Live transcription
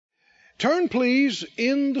Turn, please,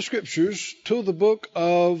 in the Scriptures to the book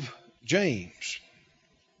of James.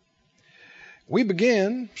 We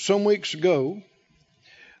began some weeks ago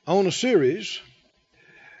on a series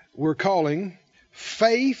we're calling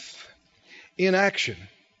Faith in Action.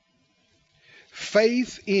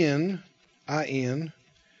 Faith in, I-N,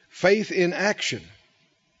 faith in action.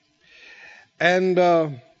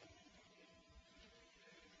 And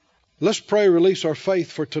let's pray, release our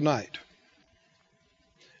faith for tonight.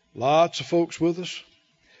 Lots of folks with us.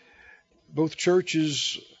 Both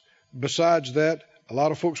churches, besides that, a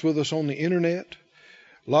lot of folks with us on the internet.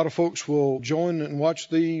 A lot of folks will join and watch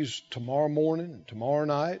these tomorrow morning, tomorrow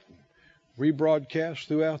night, rebroadcast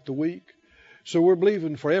throughout the week. So we're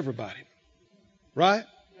believing for everybody. Right?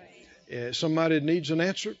 Somebody needs an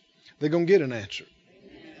answer, they're going to get an answer.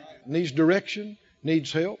 Needs direction,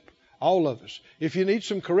 needs help. All of us. If you need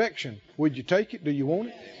some correction, would you take it? Do you want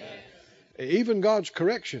it? Even God's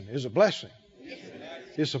correction is a blessing.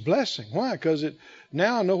 It's a blessing. Why? Because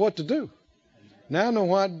now I know what to do. Now I know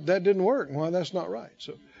why that didn't work and why that's not right.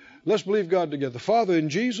 So let's believe God together. Father, in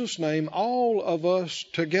Jesus' name, all of us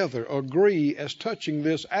together agree as touching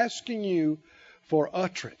this, asking you for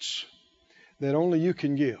utterance that only you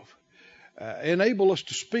can give. Enable us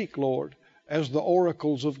to speak, Lord, as the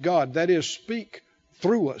oracles of God. That is, speak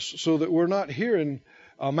through us so that we're not hearing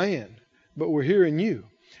a man, but we're hearing you.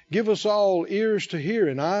 Give us all ears to hear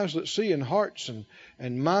and eyes that see and hearts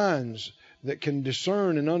and minds that can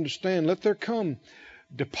discern and understand. Let there come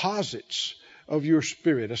deposits of your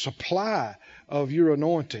Spirit, a supply of your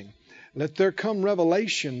anointing. Let there come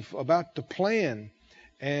revelation about the plan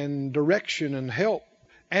and direction and help,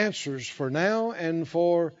 answers for now and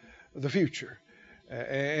for the future.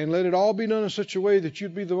 And let it all be done in such a way that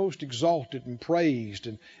you'd be the most exalted and praised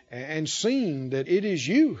and seen that it is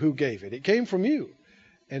you who gave it. It came from you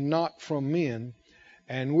and not from men.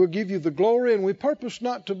 And we'll give you the glory, and we purpose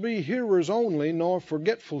not to be hearers only, nor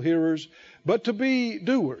forgetful hearers, but to be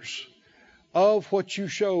doers of what you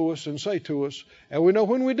show us and say to us. And we know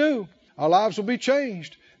when we do, our lives will be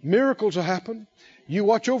changed. Miracles will happen. You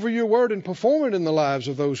watch over your word and perform it in the lives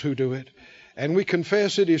of those who do it. And we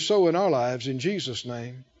confess it is so in our lives. In Jesus'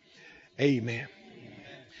 name, amen.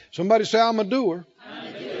 Somebody say, I'm a doer. I'm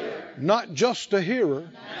a doer. Not just a hearer.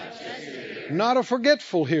 Not a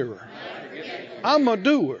forgetful hearer. I'm a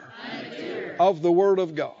doer of the Word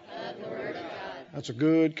of God. That's a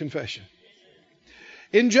good confession.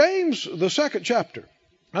 In James, the 2nd chapter,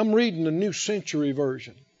 I'm reading the New Century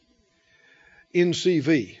Version,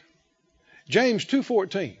 NCV. James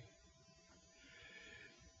 2:14.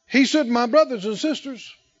 He said, my brothers and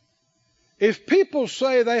sisters, if people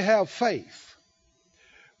say they have faith,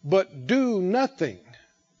 but do nothing,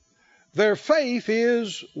 their faith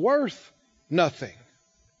is worth nothing.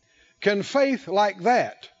 Can faith like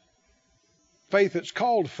that, faith that's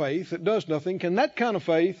called faith, that does nothing, can that kind of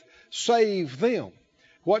faith save them?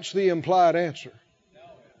 What's the implied answer?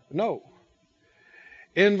 No.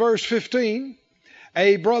 In verse 15,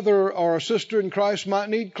 a brother or a sister in Christ might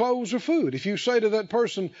need clothes or food. If you say to that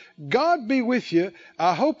person, God be with you,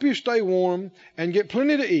 I hope you stay warm and get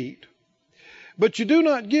plenty to eat, but you do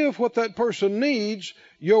not give what that person needs,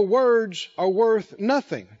 your words are worth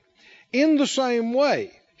nothing. In the same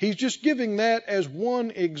way, he's just giving that as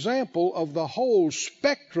one example of the whole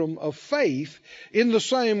spectrum of faith. In the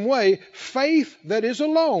same way, faith that is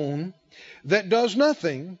alone, that does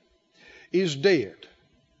nothing, is dead.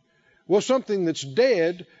 Well, something that's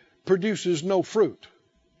dead produces no fruit,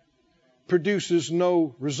 produces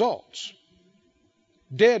no results.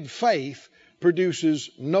 Dead faith produces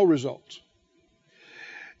no results.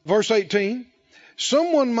 Verse 18,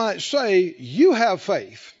 someone might say, you have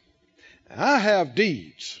faith, I have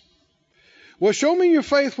deeds. Well, show me your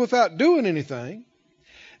faith without doing anything,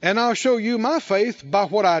 and I'll show you my faith by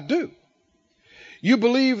what I do. You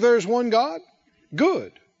believe there's one God?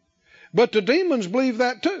 Good. But the demons believe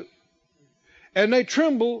that too, and they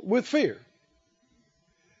tremble with fear.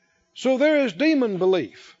 So there is demon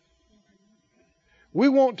belief. We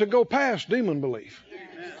want to go past demon belief.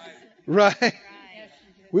 Right?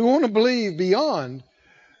 We want to believe beyond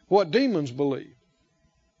what demons believe.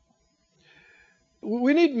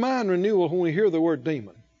 We need mind renewal when we hear the word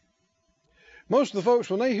demon. Most of the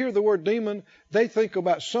folks, when they hear the word demon, they think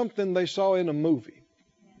about something they saw in a movie.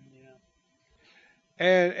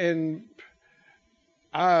 And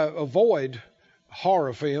I avoid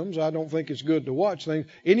horror films. I don't think it's good to watch things.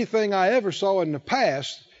 Anything I ever saw in the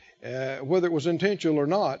past, whether it was intentional or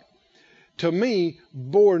not, to me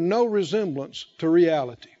bore no resemblance to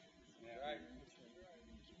reality.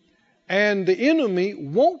 And the enemy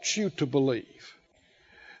wants you to believe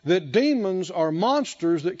that demons are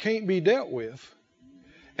monsters that can't be dealt with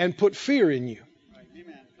and put fear in you.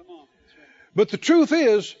 But the truth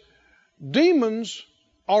is, demons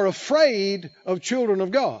are afraid of children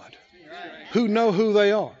of God who know who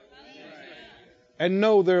they are and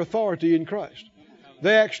know their authority in Christ.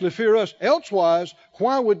 They actually fear us. Elsewise,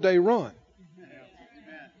 why would they run?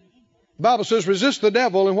 The Bible says, resist the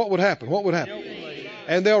devil, and what would happen? What would happen?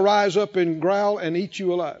 And they'll rise up and growl and eat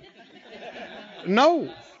you alive.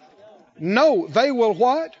 No. No, they will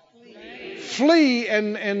what? Flee,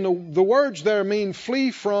 and the words there mean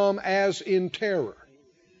flee from as in terror.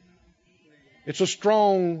 It's a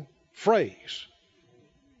strong phrase.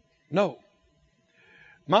 No.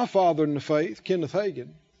 My father in the faith, Kenneth Hagin,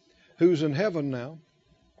 who's in heaven now,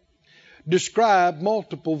 described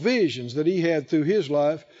multiple visions that he had through his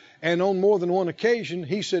life, and on more than one occasion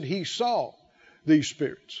he said he saw these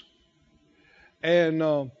spirits.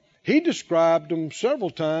 And he described them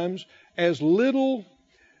several times as little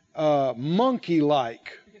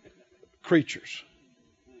monkey-like creatures.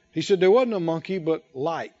 He said there wasn't a monkey, but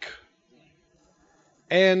like.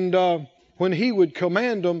 And when he would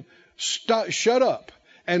command them, shut up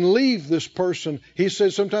and leave this person, he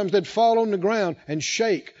said sometimes they'd fall on the ground and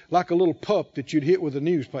shake like a little pup that you'd hit with a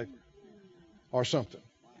newspaper or something.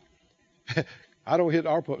 I don't hit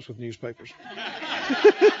our pups with newspapers.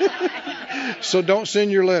 So don't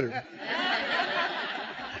send your letter.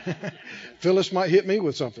 Phyllis might hit me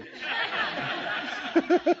with something.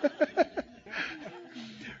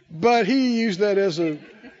 But he used that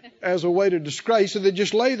as a way to describe. He said they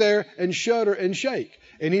just lay there and shudder and shake.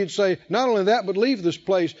 And he'd say, not only that, but leave this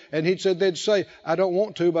place. And he said they'd say, I don't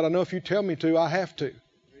want to, but I know if you tell me to, I have to.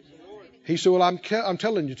 He said, well, I'm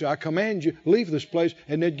telling you to. I command you, leave this place.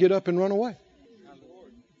 And they'd get up and run away.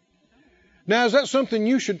 Now, is that something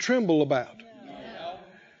you should tremble about?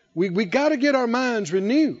 We got to get our minds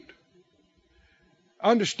renewed.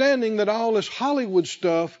 Understanding that all this Hollywood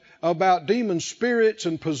stuff about demon spirits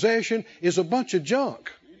and possession is a bunch of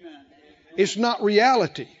junk. It's not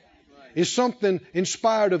reality. It's something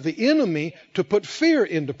inspired of the enemy to put fear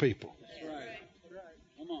into people.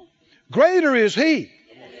 Greater is He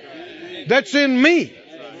that's in me.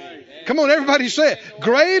 Come on, everybody say it.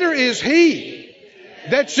 Greater is He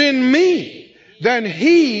that's in me than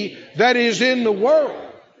he that is in the world.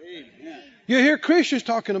 You hear Christians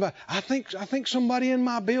talking about, I think somebody in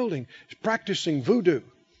my building is practicing voodoo.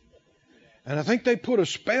 And I think they put a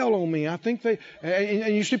spell on me.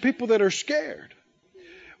 And you see people that are scared.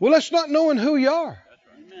 Well, that's not knowing who you are.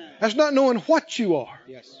 That's not knowing what you are.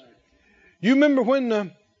 You remember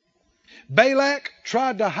when Balak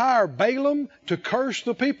tried to hire Balaam to curse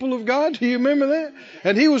the people of God? Do you remember that?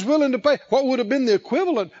 And he was willing to pay what would have been the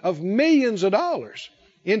equivalent of millions of dollars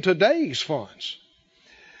in today's funds.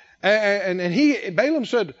 And Balaam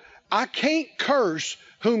said, I can't curse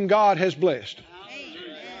whom God has blessed.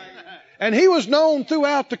 And he was known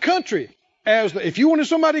throughout the country as if you wanted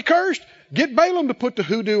somebody cursed, get Balaam to put the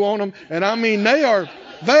hoodoo on them. And I mean, they are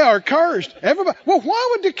cursed. Everybody. Well, why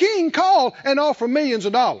would the king call and offer millions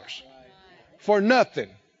of dollars for nothing?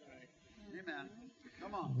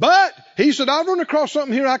 But he said, I've run across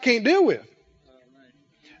something here I can't deal with.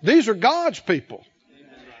 These are God's people.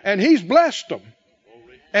 And he's blessed them.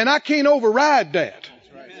 And I can't override that.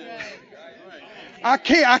 I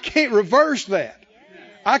can't reverse that.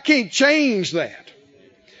 I can't change that.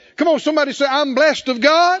 Come on, somebody say, I'm blessed of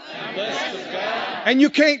God. I'm blessed of God. And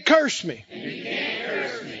you can't curse me.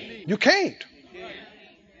 You can't.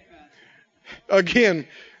 Again,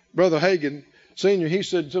 Brother Hagin, Senior, he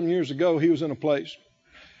said some years ago he was in a place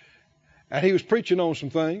and he was preaching on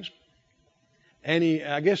some things. And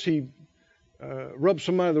I guess he rubbed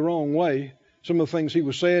somebody the wrong way. Some of the things he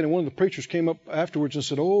was saying, and one of the preachers came up afterwards and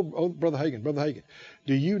said, oh, Brother Hagin,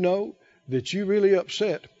 do you know that you really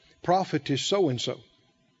upset prophetess so-and-so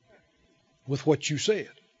with what you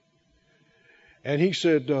said? And he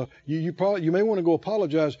said, you may want to go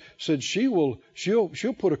apologize. Said she'll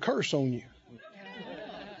put a curse on you.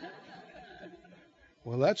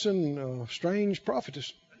 Well, that's a strange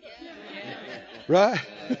prophetess, right?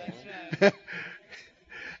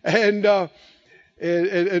 And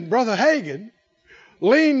Brother Hagin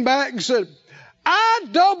leaned back and said, I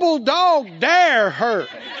double dog dare her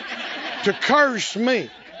to curse me.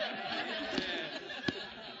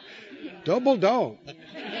 Double dog.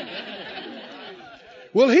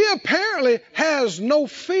 Well, he apparently has no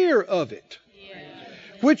fear of it,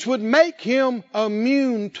 which would make him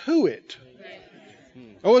immune to it.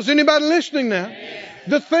 Oh, is anybody listening now?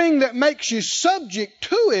 The thing that makes you subject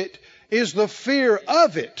to it is the fear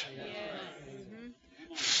of it.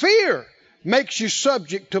 Fear makes you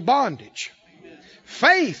subject to bondage.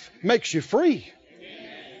 Faith makes you free.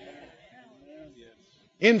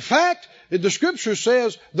 In fact, the Scripture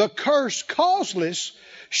says, the curse causeless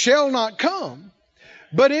shall not come,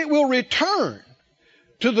 but it will return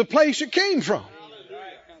to the place it came from.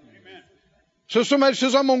 So somebody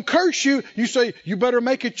says, I'm going to curse you. You say, you better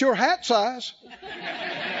make it your hat size.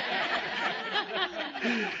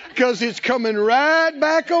 Because it's coming right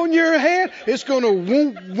back on your head. It's going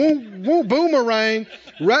to boomerang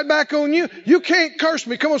right back on you. You can't curse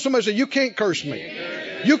me. Come on, somebody say, you can't curse me.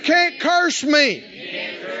 You can't curse me.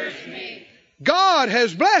 God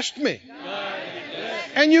has blessed me.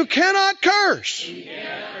 And you cannot curse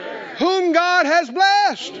whom God has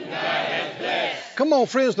blessed. Come on,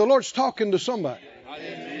 friends, the Lord's talking to somebody.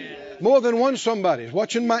 More than one somebody.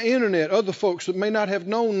 Watching my internet, other folks that may not have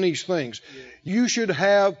known these things. You should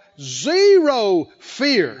have zero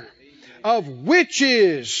fear of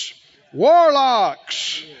witches,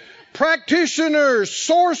 warlocks, practitioners,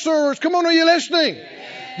 sorcerers. Come on, are you listening?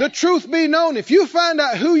 The truth be known, if you find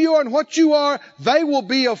out who you are and what you are, they will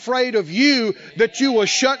be afraid of you, that you will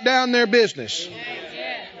shut down their business.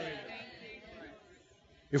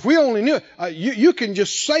 If we only knew, you can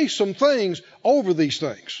just say some things over these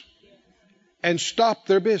things and stop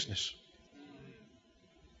their business.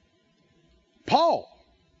 Paul,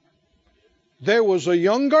 there was a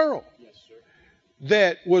young girl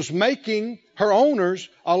that was making her owners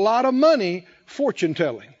a lot of money fortune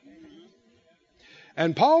telling.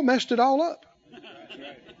 And Paul messed it all up.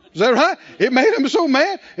 Is that right? It made him so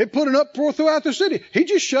mad, it put an uproar throughout the city. He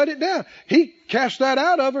just shut it down. He cast that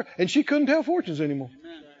out of her, and she couldn't tell fortunes anymore.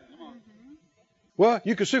 Well,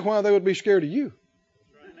 you can see why they would be scared of you.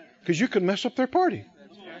 Because you could mess up their party.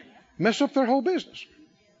 Mess up their whole business.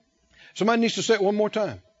 Somebody needs to say it one more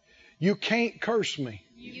time. You can't curse me.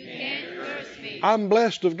 You can't curse me. I'm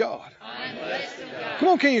blessed of God. I'm blessed of God. Come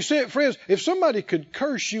on, can you say it, friends? If somebody could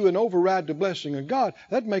curse you and override the blessing of God,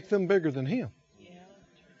 that'd make them bigger than Him. Yeah.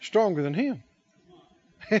 Stronger than Him.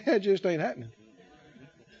 It just ain't happening.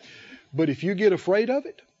 But if you get afraid of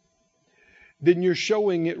it, then you're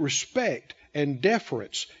showing it respect and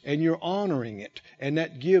deference, and you're honoring it, and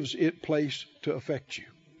that gives it place to affect you.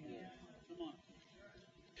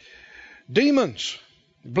 Demons,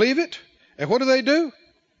 believe it? And what do?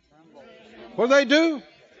 What do?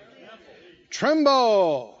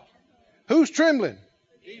 Tremble. Who's trembling?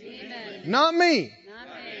 Demons. Not me.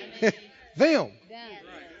 Them.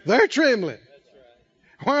 They're trembling.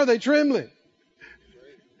 Why are they trembling?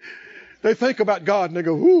 They think about God and they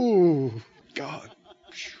go, ooh, God.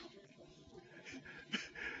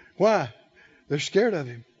 Why? They're scared of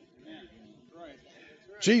Him.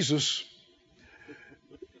 Jesus,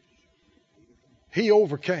 He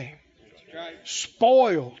overcame,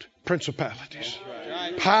 spoiled principalities,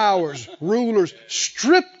 powers, rulers,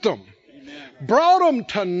 stripped them, brought them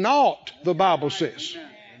to naught, the Bible says.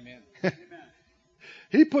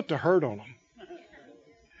 He put the hurt on them.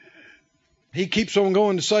 He keeps on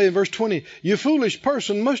going to say in verse 20, you foolish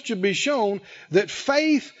person, must you be shown that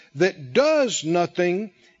faith that does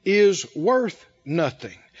nothing is worth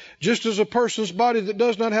nothing. Just as a person's body that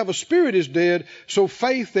does not have a spirit is dead, so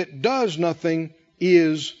faith that does nothing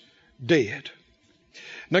is dead.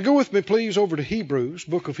 Now go with me, please, over to Hebrews,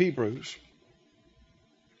 book of Hebrews.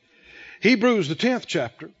 Hebrews, the 10th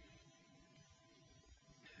chapter,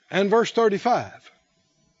 and verse 35.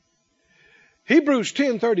 Hebrews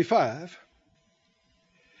 10:35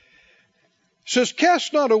 says,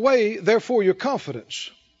 cast not away, therefore, your confidence,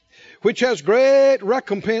 which has great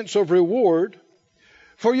recompense of reward,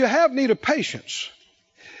 for you have need of patience,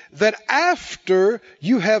 that after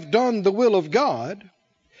you have done the will of God,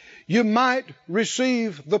 you might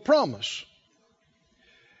receive the promise.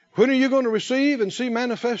 When are you going to receive and see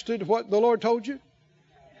manifested what the Lord told you?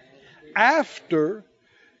 After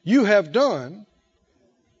you have done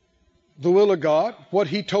the will of God, what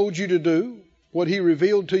He told you to do, what He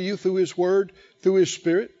revealed to you through His Word, through His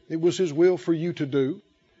Spirit. It was His will for you to do.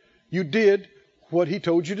 You did what He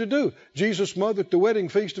told you to do. Jesus' mother at the wedding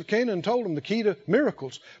feast of Cana told him the key to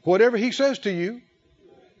miracles. Whatever He says to you,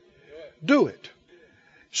 do it.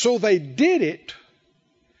 So they did it,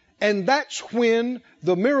 and that's when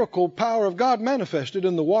the miracle power of God manifested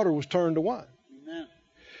and the water was turned to wine. Amen.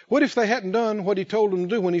 What if they hadn't done what He told them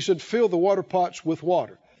to do when He said, fill the water pots with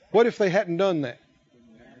water? What if they hadn't done that?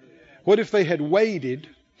 What if they had waited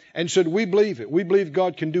and said, we believe it. We believe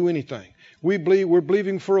God can do anything. We're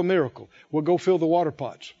believing for a miracle. We'll go fill the water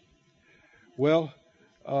pots. Well,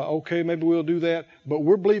 okay, maybe we'll do that. But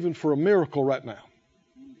we're believing for a miracle right now.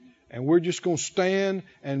 And we're just going to stand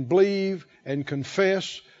and believe and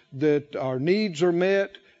confess that our needs are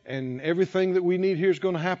met and everything that we need here is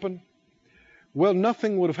going to happen. well,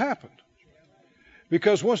 nothing would have happened.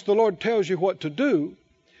 Because once the Lord tells you what to do,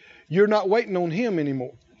 you're not waiting on Him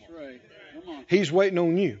anymore. That's right. Come on. He's waiting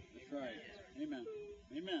on you. That's right. Amen.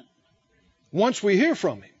 Amen. Once we hear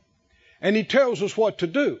from Him and He tells us what to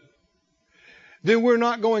do, then we're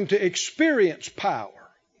not going to experience power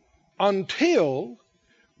until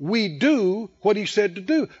we do what He said to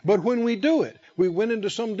do. But when we do it, we went into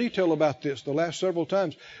some detail about this the last several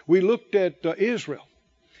times. We looked at Israel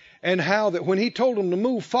and how that when He told them to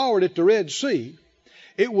move forward at the Red Sea,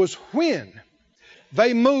 it was when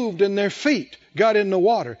they moved and their feet got in the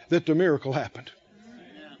water that the miracle happened.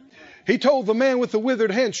 He told the man with the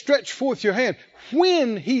withered hand, stretch forth your hand.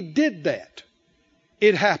 When He did that,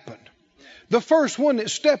 it happened. The first one that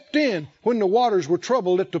stepped in when the waters were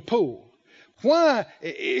troubled at the pool. Why?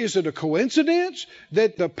 Is it a coincidence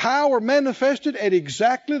that the power manifested at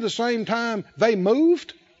exactly the same time they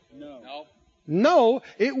moved? No. No,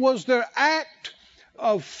 it was their act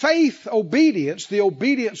of faith obedience, the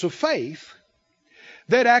obedience of faith,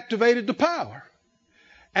 that activated the power.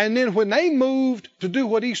 And then when they moved to do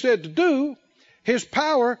what He said to do, His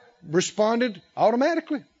power responded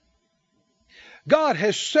automatically. God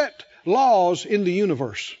has set laws in the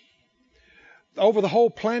universe, over the whole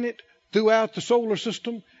planet, throughout the solar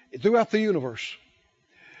system, throughout the universe.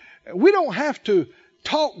 We don't have to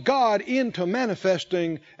talk God into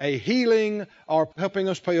manifesting a healing or helping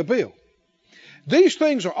us pay a bill. These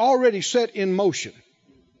things are already set in motion.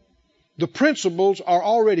 The principles are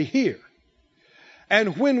already here.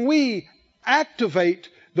 And when we activate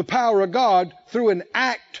the power of God through an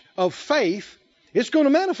act of faith, it's going to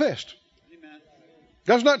manifest. Amen.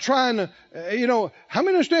 God's not trying to, how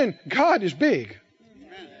many understand God is big?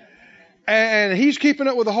 Amen. And He's keeping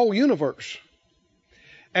up with the whole universe.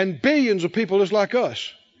 And billions of people just like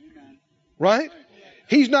us. Amen. Right?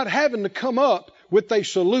 He's not having to come up with a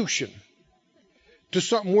solution to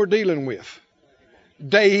something we're dealing with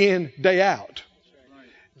day in, day out.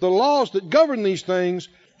 The laws that govern these things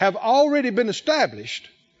have already been established,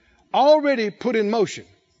 already put in motion.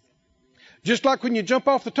 Just like when you jump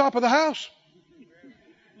off the top of the house,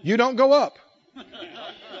 you don't go up.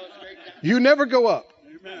 You never go up.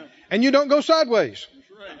 Amen. And you don't go sideways.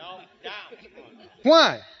 That's right.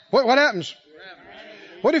 Why? What happens?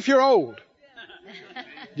 What if you're old?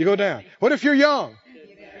 You go down. What if you're young?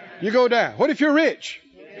 You go down. What if you're rich?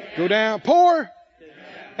 Go down. Poor?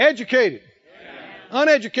 Educated?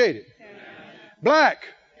 Uneducated? Black?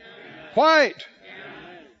 White?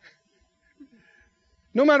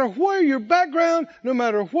 No matter where your background, no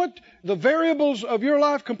matter what the variables of your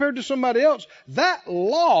life compared to somebody else, that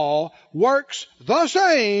law works the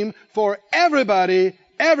same for everybody,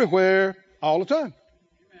 everywhere, all the time.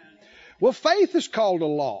 Well, faith is called a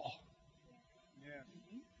law.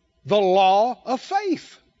 The law of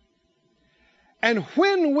faith. And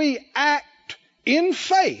when we act in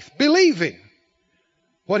faith, believing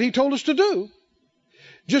what He told us to do,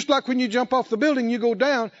 just like when you jump off the building, you go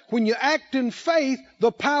down, when you act in faith,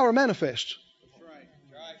 the power manifests. That's right.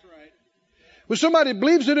 That's right. When somebody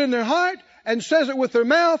believes it in their heart and says it with their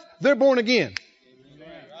mouth, they're born again.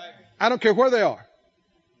 I don't care where they are,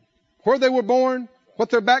 where they were born, what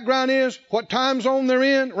their background is, what time zone they're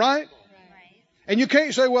in, right? And you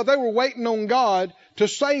can't say, well, they were waiting on God to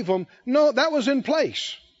save them. No, that was in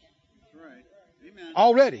place That's right. Amen.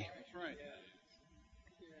 already. That's right.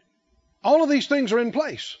 All of these things are in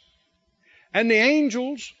place. And the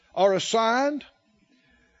angels are assigned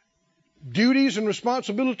duties and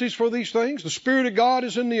responsibilities for these things. The Spirit of God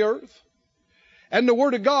is in the earth. And the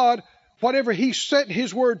Word of God, whatever He sent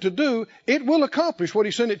His Word to do, it will accomplish what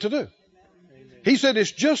He sent it to do. He said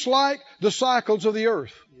it's just like the cycles of the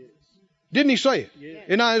earth. Didn't He say it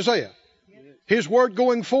in Isaiah? His Word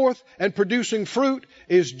going forth and producing fruit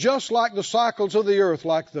is just like the cycles of the earth,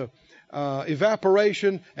 like the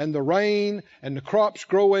evaporation and the rain and the crops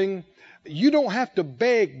growing. You don't have to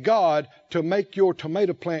beg God to make your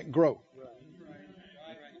tomato plant grow.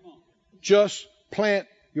 Just plant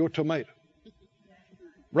your tomato.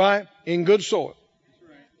 Right? In good soil.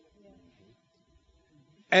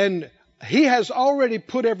 And He has already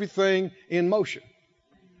put everything in motion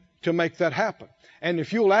to make that happen. And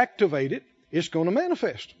if you'll activate it, it's going to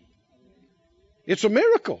manifest. It's a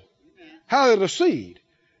miracle how that a seed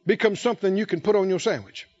becomes something you can put on your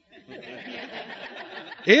sandwich.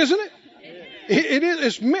 Isn't it? It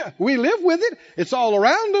is. We live with it. It's all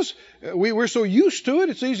around us. We're so used to it.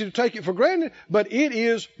 It's easy to take it for granted. But it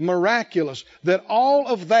is miraculous that all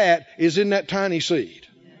of that is in that tiny seed.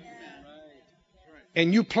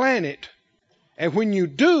 And you plant it. And when you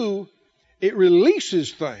do, it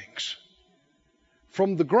releases things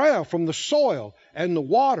from the ground, from the soil and the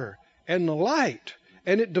water and the light,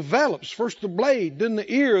 and it develops. First the blade, then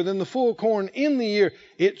the ear, then the full corn in the ear.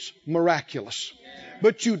 It's miraculous.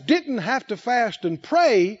 But you didn't have to fast and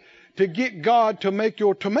pray to get God to make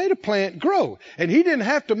your tomato plant grow. And He didn't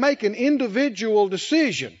have to make an individual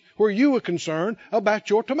decision where you were concerned about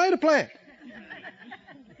your tomato plant.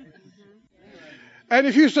 And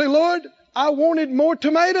if you say, Lord, I wanted more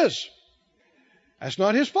tomatoes, that's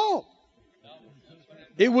not His fault.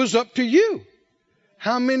 It was up to you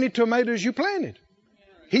how many tomatoes you planted.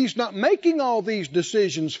 He's not making all these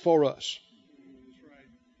decisions for us.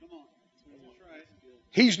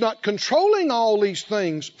 He's not controlling all these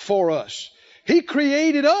things for us. He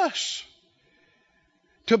created us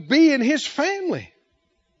to be in His family.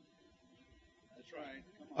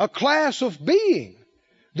 A class of being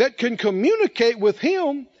that can communicate with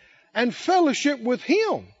Him and fellowship with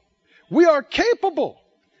Him. We are capable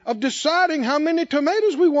of deciding how many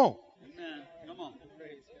tomatoes we want. Amen. Come on.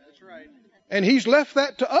 That's right. And He's left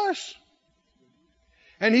that to us.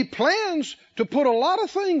 And He plans to put a lot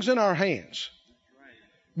of things in our hands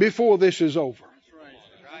before this is over. That's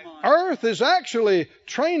right. Earth is actually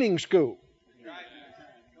training school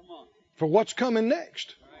Come on. for what's coming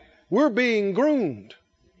next. We're being groomed.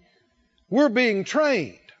 We're being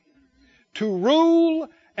trained to rule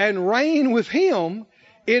and reign with Him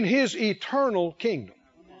in His eternal kingdom.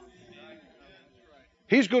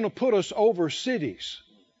 He's going to put us over cities.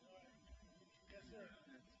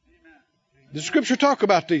 The Scripture talk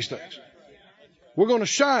about these things. We're going to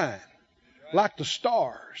shine like the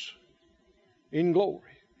stars in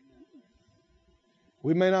glory.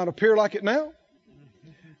 We may not appear like it now,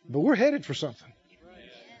 but we're headed for something.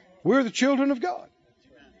 We're the children of God,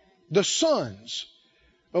 the sons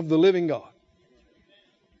of the living God.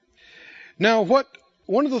 Now,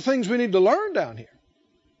 one of the things we need to learn down here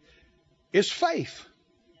is faith,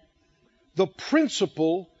 the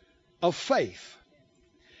principle of faith.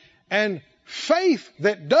 And faith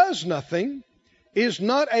that does nothing is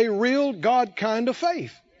not a real God kind of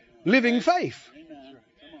faith, living faith.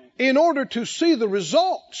 In order to see the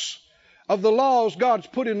results of the laws God's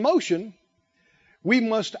put in motion, we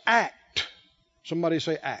must act. Somebody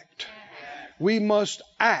say act. We must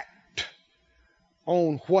act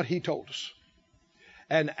on what He told us.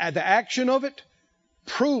 And the action of it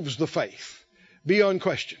proves the faith beyond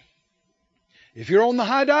question. If you're on the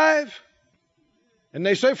high dive and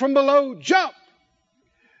they say from below, jump,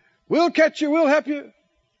 we'll catch you, we'll help you.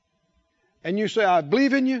 And you say, I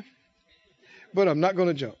believe in you, but I'm not going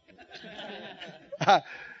to jump.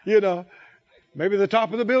 Maybe the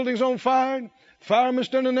top of the building's on fire, and firemen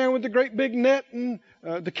standing there with the great big net and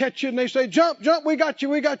to catch you, and they say, jump, jump, we got you,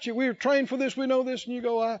 we got you. We're trained for this, we know this. And you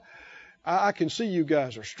go, I can see you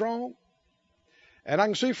guys are strong. And I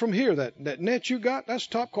can see from here that net you got, that's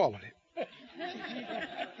top quality.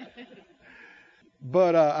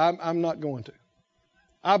 But I'm not going to.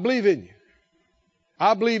 I believe in you.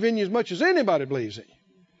 I believe in you as much as anybody believes in you.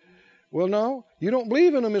 Well, no, you don't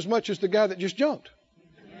believe in them as much as the guy that just jumped.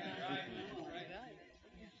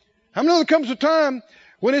 How many know there comes a time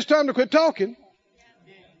when it's time to quit talking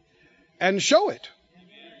and show it?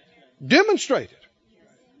 Demonstrate it.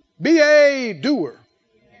 Be a doer.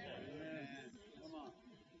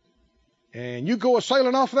 And you go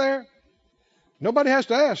sailing off there, nobody has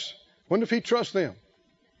to ask, wonder if he trusts them.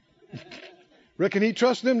 Reckon he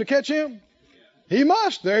trusts them to catch him? He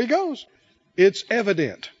must. There he goes. It's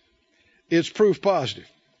evident. It's proof positive.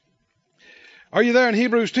 Are you there in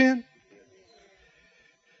Hebrews 10?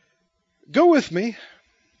 Go with me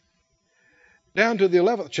down to the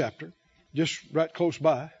 11th chapter, just right close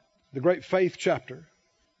by, the great faith chapter,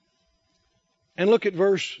 and look at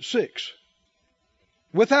verse 6.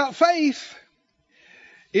 Without faith,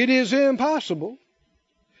 it is impossible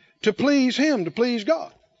to please Him, to please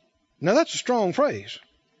God. Now that's a strong phrase.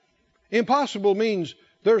 Impossible means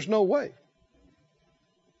there's no way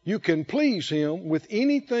you can please Him with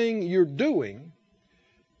anything you're doing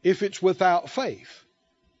if it's without faith.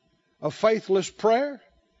 A faithless prayer,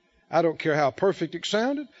 I don't care how perfect it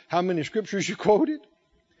sounded, how many scriptures you quoted.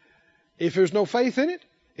 If there's no faith in it,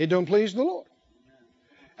 it don't please the Lord.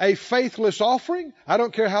 A faithless offering, I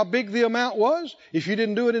don't care how big the amount was, if you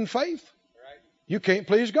didn't do it in faith, you can't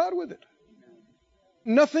please God with it.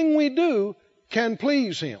 Nothing we do can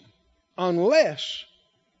please Him unless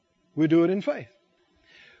we do it in faith.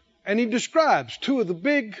 And he describes two of the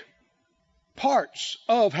big parts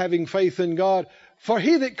of having faith in God. For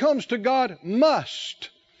he that comes to God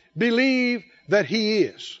must believe that He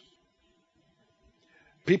is.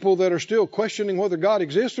 People that are still questioning whether God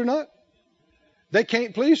exists or not, they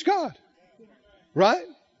can't please God. Right?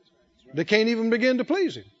 They can't even begin to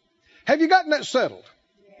please Him. Have you gotten that settled?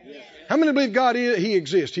 How many believe God is, He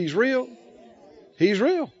exists? He's real? He's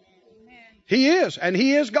real. He is, and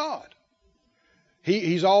He is God.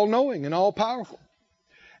 He's all-knowing and all-powerful.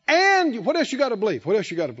 And what else you got to believe? What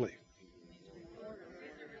else you got to believe?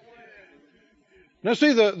 Now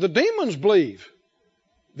see, the demons believe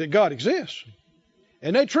that God exists,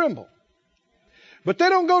 and they tremble. But they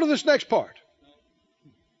don't go to this next part.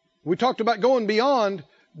 We talked about going beyond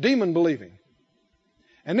demon believing.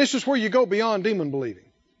 And this is where you go beyond demon believing.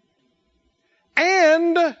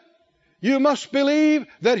 And you must believe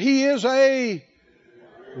that He is a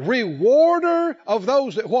rewarder of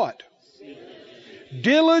those that what?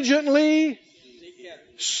 Diligently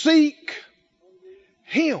seek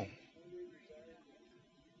Him.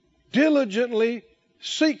 Diligently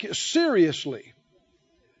seek, seriously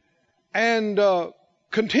and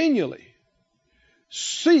continually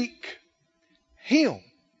seek Him.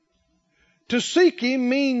 To seek Him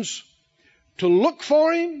means to look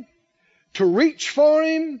for Him, to reach for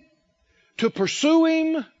Him, to pursue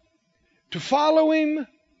Him, to follow Him,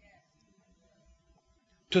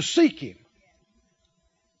 to seek Him.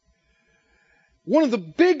 One of the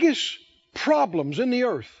biggest problems in the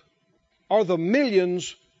earth are the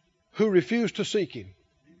millions who refuse to seek Him.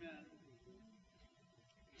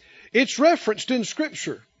 It's referenced in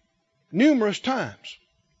Scripture numerous times.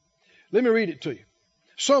 Let me read it to you.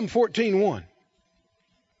 Psalm 14:1.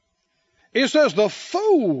 It says, the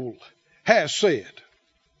fool has said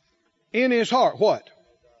in his heart, what?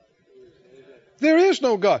 There is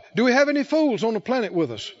no God. Do we have any fools on the planet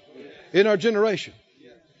with us in our generation?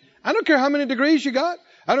 I don't care how many degrees you got.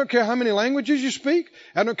 I don't care how many languages you speak.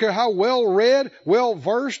 I don't care how well read, well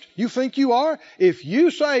versed you think you are. If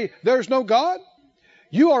you say there's no God,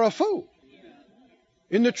 you are a fool.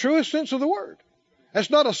 In the truest sense of the word. That's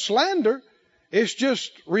not a slander. It's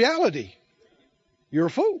just reality. You're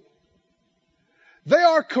a fool. They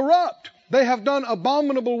are corrupt. They have done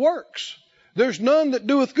abominable works. There's none that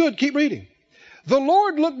doeth good. Keep reading. The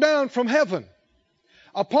Lord looked down from heaven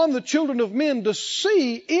upon the children of men to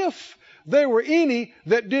see if there were any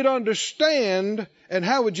that did understand. And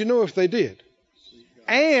how would you know if they did?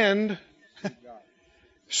 And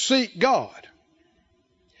seek God.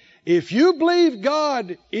 If you believe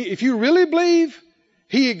God, if you really believe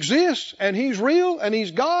He exists and He's real and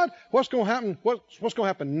He's God, what's going to happen? What's going to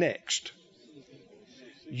happen next?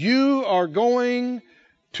 You are going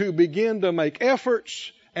to begin to make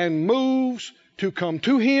efforts and moves to come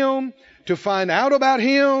to Him, to find out about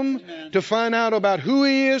Him, Amen. To find out about who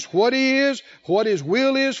He is, what His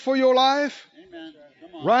will is for your life. Amen.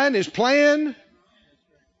 Come on. Right? His plan.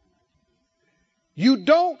 You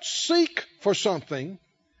don't seek for something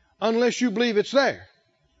unless you believe it's there.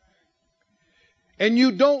 And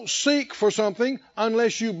you don't seek for something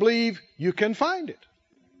unless you believe you can find it.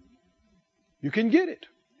 You can get it.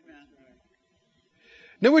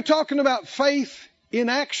 Now we're talking about faith in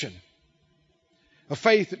action. A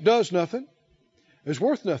faith that does nothing is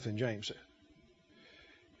worth nothing, James said.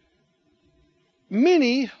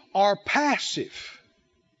 Many are passive,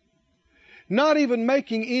 not even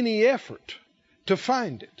making any effort to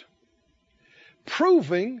find it,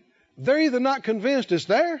 proving they're either not convinced it's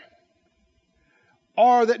there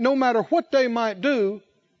or that no matter what they might do,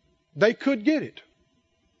 they could get it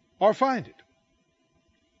or find it.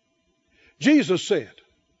 Jesus said,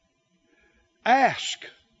 ask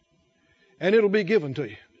and it'll be given to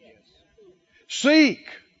you. Seek.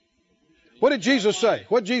 What did Jesus say?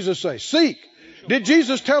 What did Jesus say? Seek. Did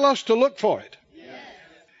Jesus tell us to look for it?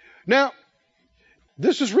 Now,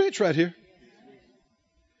 this is rich right here.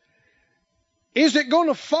 Is it going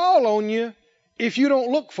to fall on you if you don't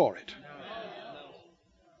look for it?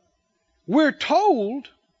 We're told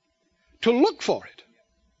to look for it.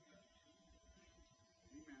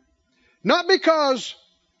 Not because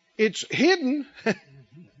it's hidden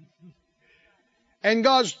and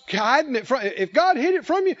God's hiding it from. If God hid it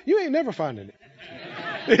from you, you ain't never finding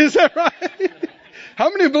it. Is that right? How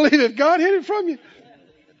many believe if God hid it from you,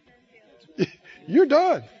 you're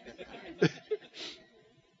done?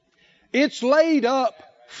 It's laid up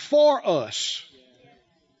for us.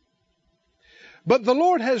 But the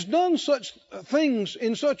Lord has done such things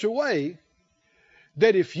in such a way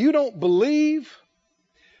that if you don't believe,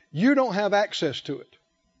 you don't have access to it.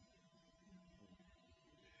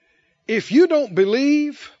 If you don't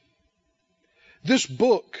believe, this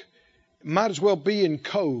book might as well be in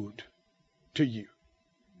code to you.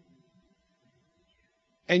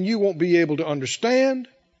 And you won't be able to understand.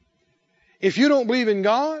 If you don't believe in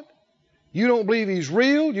God, you don't believe He's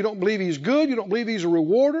real, you don't believe He's good, you don't believe He's a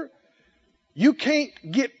rewarder, you can't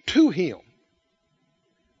get to Him.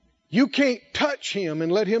 You can't touch Him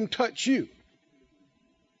and let Him touch you.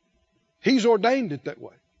 He's ordained it that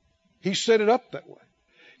way. He set it up that way.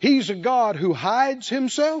 He's a God who hides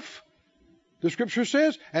himself, the scripture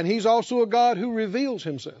says, and he's also a God who reveals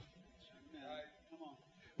himself.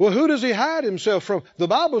 Well, who does he hide himself from? The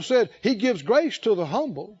Bible said he gives grace to the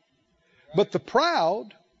humble, but the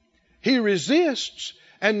proud he resists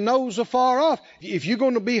and knows afar off. If you're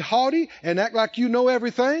going to be haughty and act like you know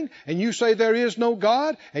everything, and you say there is no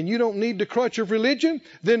God, and you don't need the crutch of religion,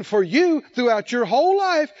 then for you, throughout your whole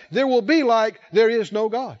life, there will be like there is no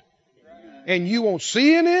God. And you won't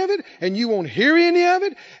see any of it, and you won't hear any of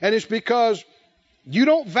it, and it's because you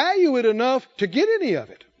don't value it enough to get any of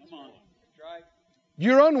it.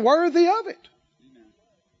 You're unworthy of it.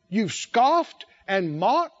 You've scoffed and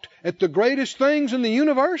mocked at the greatest things in the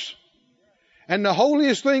universe and the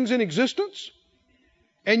holiest things in existence,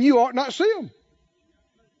 and you ought not see them,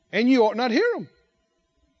 and you ought not hear them.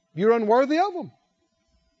 You're unworthy of them.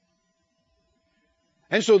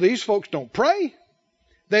 And so these folks don't pray.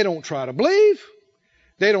 They don't try to believe.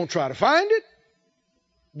 They don't try to find it.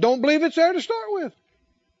 Don't believe it's there to start with.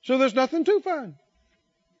 So there's nothing to find.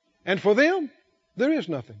 And for them, there is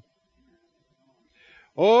nothing.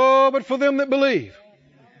 Oh, but for them that believe.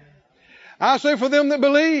 I say for them that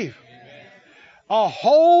believe. A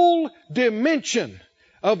whole dimension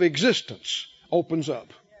of existence opens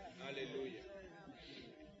up.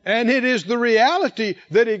 And it is the reality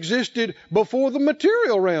that existed before the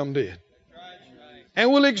material realm did.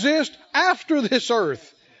 And will exist after this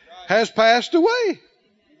earth has passed away.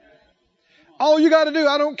 All you got to do,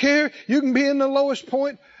 I don't care, you can be in the lowest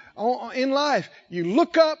point in life. You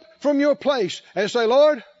look up from your place and say,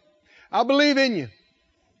 Lord, I believe in you.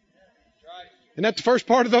 Isn't that the first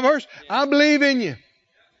part of the verse? I believe in you.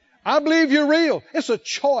 I believe you're real. It's a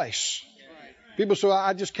choice. People say,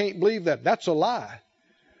 I just can't believe that. That's a lie.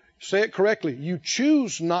 Say it correctly. You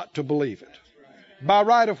choose not to believe it. By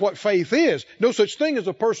right of what faith is. No such thing as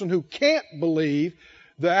a person who can't believe.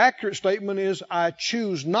 The accurate statement is, I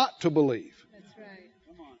choose not to believe. That's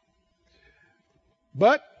right.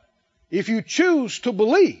 But if you choose to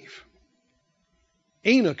believe,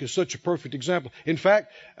 Enoch is such a perfect example. In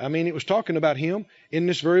fact, it was talking about him in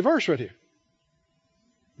this very verse right here.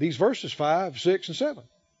 These verses 5, 6, and 7.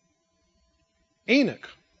 Enoch.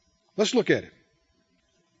 Let's look at it.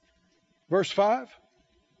 Verse 5.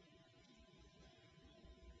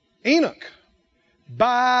 Enoch.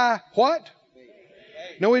 By what?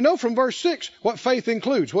 Now we know from verse 6 what faith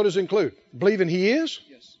includes. What does it include? Believing he is.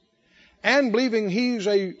 Yes. And believing he's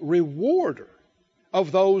a rewarder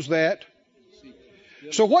of those that.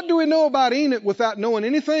 So what do we know about Enoch without knowing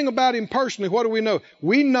anything about him personally? What do we know?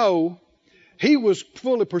 We know he was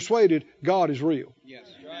fully persuaded God is real. Yes.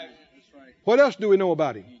 That's right. What else do we know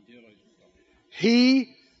about him?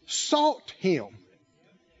 He sought him.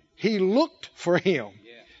 He looked for him.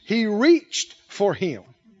 He reached for him.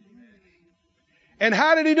 And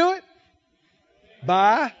how did he do it?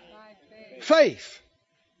 By faith.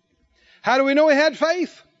 How do we know he had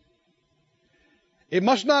faith? It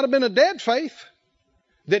must not have been a dead faith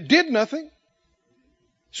that did nothing.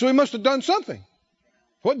 So he must have done something.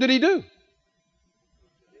 What did he do?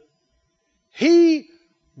 He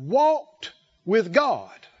walked with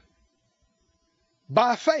God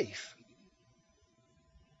by faith.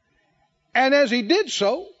 And as he did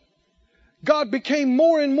so, God became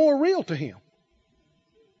more and more real to him.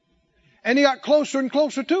 And he got closer and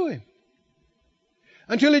closer to him.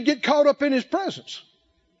 Until he'd get caught up in his presence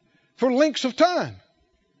for lengths of time.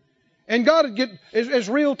 And God would get as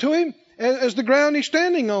real to him as the ground he's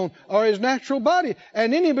standing on or his natural body.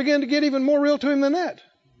 And then he began to get even more real to him than that.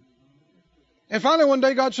 And finally one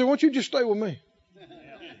day God said, won't you just stay with me?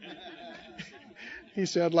 He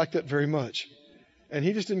said, I'd like that very much. And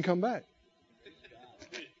he just didn't come back.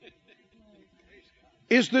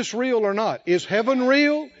 Is this real or not? Is heaven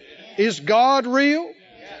real? Is God real?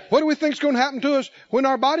 What do we think is going to happen to us when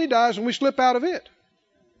our body dies and we slip out of it?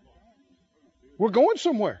 We're going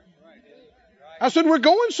somewhere. I said we're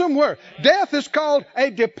going somewhere. Death is called a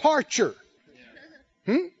departure.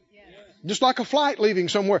 Just like a flight leaving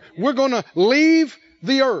somewhere. We're going to leave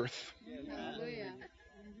the earth.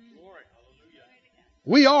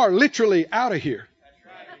 We are literally out of here.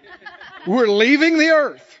 We're leaving the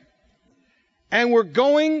earth. And we're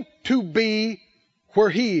going to be where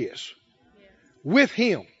he is. With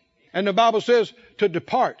him. And the Bible says to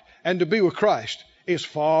depart and to be with Christ is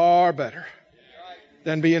far better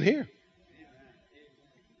than being here.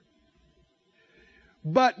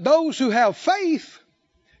 But those who have faith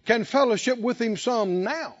can fellowship with him some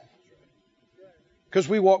now. Because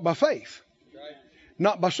we walk by faith,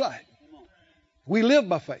 not by sight. We live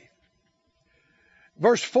by faith.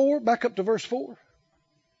 Verse 4, back up to verse 4.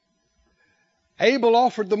 Abel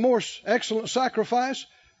offered the more excellent sacrifice.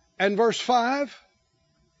 And verse 5,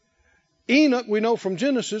 Enoch, we know from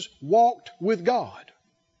Genesis, walked with God.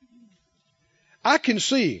 I can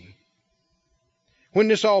see him when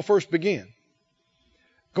this all first began,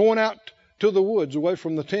 going out to the woods away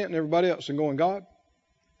from the tent and everybody else and going, God,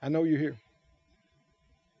 I know you're here.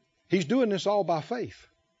 He's doing this all by faith,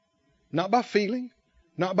 not by feeling,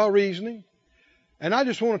 not by reasoning. And I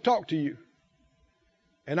just want to talk to you.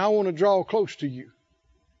 And I want to draw close to you.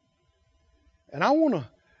 And I want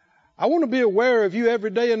to be aware of you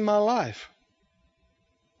every day in my life.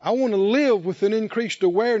 I want to live with an increased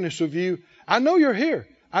awareness of you. I know you're here.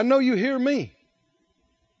 I know you hear me.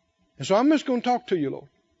 And so I'm just going to talk to you, Lord.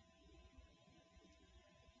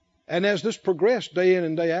 And as this progressed day in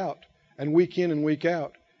and day out, and week in and week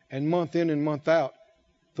out, and month in and month out,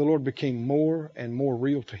 the Lord became more and more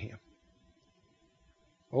real to him.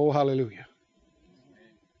 Oh, hallelujah.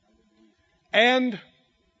 And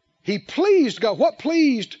he pleased God. What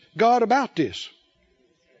pleased God about this?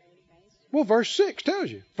 Well, verse 6 tells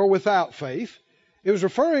you. For without faith, it was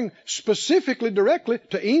referring specifically directly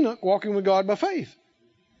to Enoch walking with God by faith.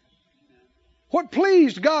 What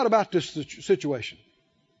pleased God about this situation?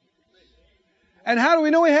 And how do we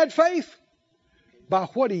know he had faith? By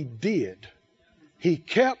what he did. He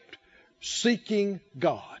kept seeking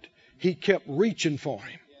God. He kept reaching for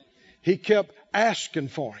him. He kept asking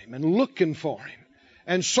for him and looking for him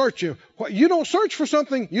and searching. You don't search for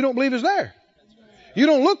something you don't believe is there. You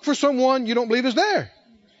don't look for someone you don't believe is there.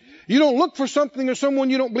 You don't look for something or someone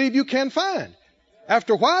you don't believe you can find.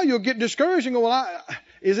 After a while, you'll get discouraged and go, well,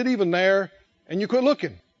 is it even there? And you quit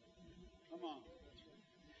looking.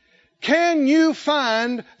 Can you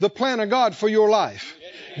find the plan of God for your life?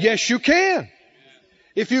 Yes, you can.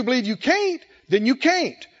 If you believe you can't, then you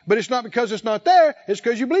can't. But it's not because it's not there. It's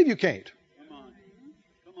because you believe you can't.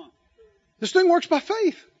 Come on. This thing works by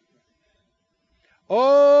faith.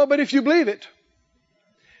 Oh, but if you believe it,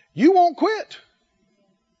 you won't quit.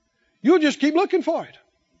 You'll just keep looking for it.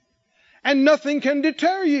 And nothing can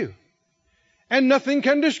deter you. And nothing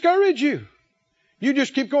can discourage you. You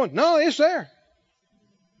just keep going. No, it's there.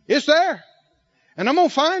 It's there. And I'm going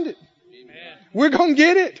to find it. Amen. We're going to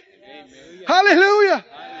get it. Amen. Hallelujah.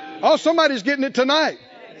 Oh, somebody's getting it tonight.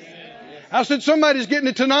 Amen. I said somebody's getting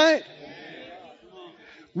it tonight. Amen.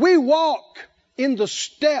 We walk in the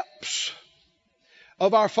steps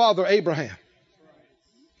of our father Abraham.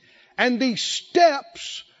 And these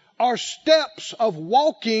steps are steps of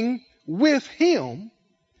walking with him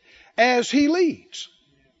as he leads.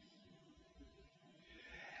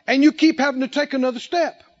 And you keep having to take another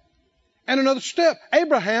step and another step.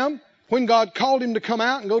 Abraham, when God called him to come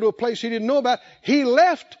out and go to a place he didn't know about, he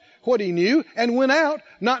left what he knew and went out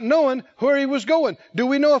not knowing where he was going. Do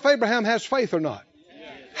we know if Abraham has faith or not?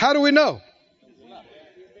 Yes. How do we know?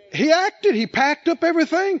 He acted. He packed up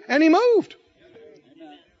everything and he moved.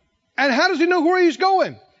 And how does he know where he's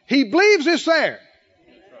going? He believes it's there.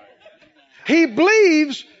 He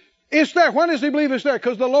believes it's there. Why does he believe it's there?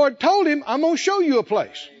 Because the Lord told him, I'm going to show you a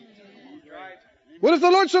place. Well, if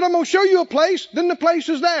the Lord said, I'm going to show you a place, then the place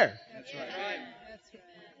is there.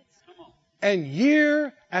 And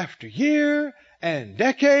year after year and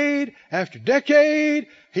decade after decade,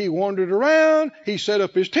 he wandered around. He set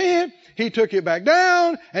up his tent. He took it back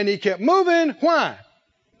down and he kept moving. Why?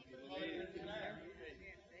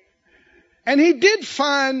 And he did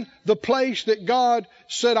find the place that God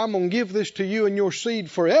said, I'm going to give this to you and your seed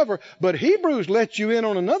forever. But Hebrews let you in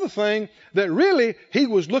on another thing, that really he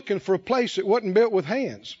was looking for a place that wasn't built with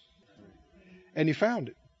hands. And he found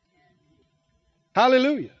it.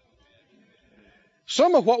 Hallelujah.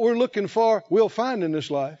 Some of what we're looking for we'll find in this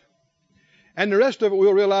life. And the rest of it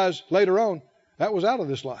we'll realize later on, that was out of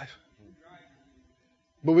this life.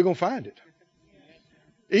 But we're going to find it.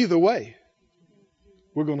 Either way,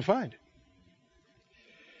 we're going to find it.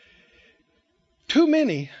 Too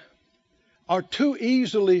many are too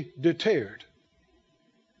easily deterred.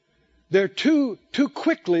 They're too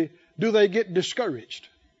quickly do they get discouraged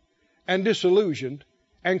and disillusioned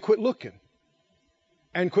and quit looking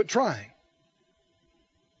and quit trying.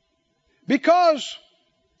 Because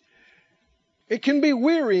it can be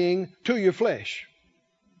wearying to your flesh.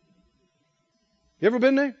 You ever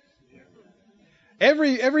been there?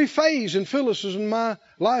 Every phase in Phyllis's and my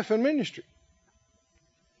life and ministry,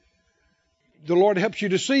 the Lord helps you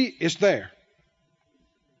to see it's there.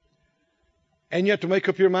 And you have to make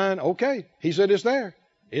up your mind, okay, he said it's there.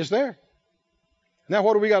 It's there. Now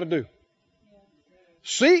what do we got to do?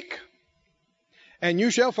 Seek, and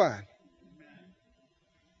you shall find.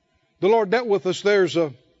 The Lord dealt with us, there's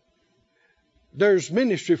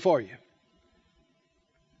ministry for you.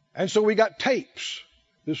 And so we got tapes.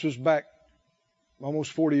 This was back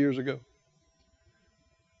almost 40 years ago.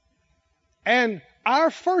 And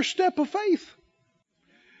our first step of faith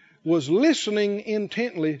was listening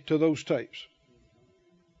intently to those tapes.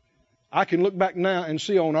 I can look back now and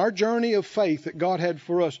see on our journey of faith that God had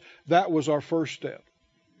for us, that was our first step,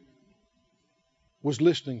 was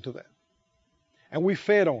listening to that. And we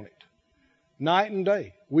fed on it, night and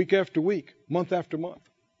day, week after week, month after month.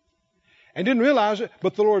 And didn't realize it,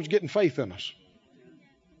 but the Lord's getting faith in us.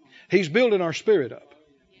 He's building our spirit up.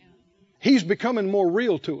 He's becoming more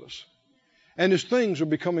real to us. And His things are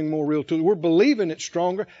becoming more real to us. We're believing it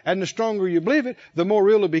stronger, and the stronger you believe it, the more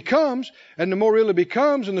real it becomes. And the more real it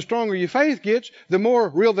becomes, and the stronger your faith gets, the more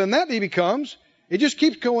real than that it becomes. It just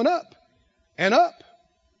keeps going up and up.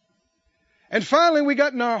 And finally we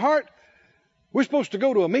got in our heart, we're supposed to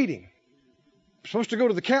go to a meeting. We're supposed to go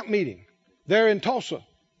to the camp meeting there in Tulsa.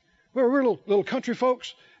 We're little country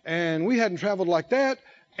folks, and we hadn't traveled like that,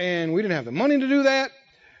 and we didn't have the money to do that.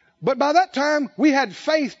 But by that time, we had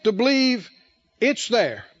faith to believe it's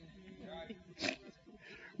there.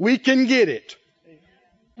 We can get it.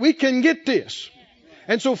 We can get this.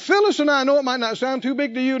 And so Phyllis and I know it might not sound too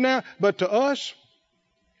big to you now, but to us,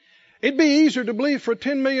 it'd be easier to believe for a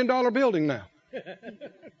 $10 million building now.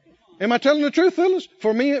 Am I telling the truth, Phyllis?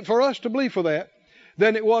 For us to believe for that,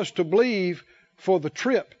 than it was to believe for the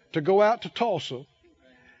trip to go out to Tulsa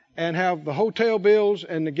and have the hotel bills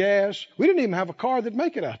and the gas. We didn't even have a car that'd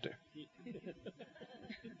make it out there.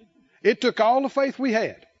 It took all the faith we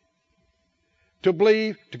had to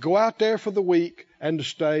believe, to go out there for the week and to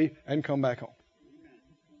stay and come back home.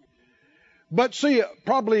 But see,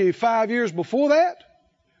 probably 5 years before that,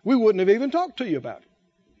 we wouldn't have even talked to you about it.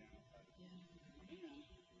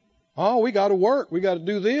 Oh, we got to work. We got to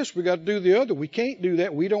do this. We got to do the other. We can't do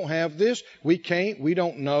that. We don't have this. We can't. We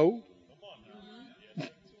don't know.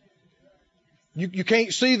 You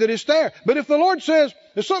can't see that it's there. But if the Lord says,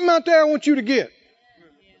 there's something out there I want you to get,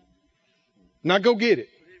 now go get it.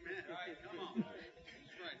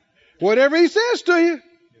 Whatever He says to you,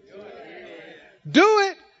 do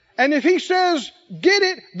it. And if He says, get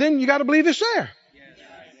it, then you got to believe it's there.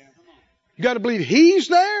 You got to believe He's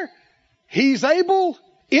there, He's able,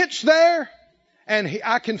 it's there, and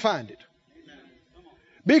I can find it.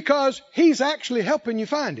 Because He's actually helping you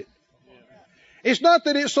find it. It's not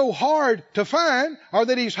that it's so hard to find or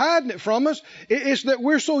that He's hiding it from us. It's that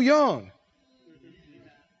we're so young.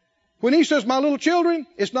 When He says, my little children,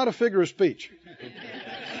 it's not a figure of speech.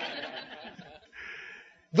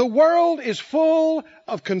 The world is full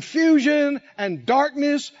of confusion and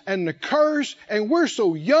darkness and the curse, and we're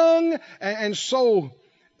so young and so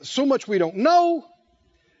much we don't know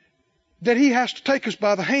that He has to take us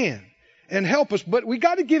by the hand and help us. But we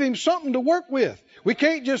got to give Him something to work with. We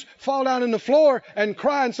can't just fall down on the floor and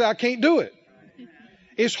cry and say, I can't do it.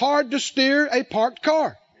 It's hard to steer a parked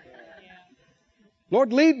car.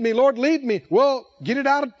 Lord, lead me. Lord, lead me. Well, get it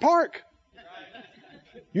out of park.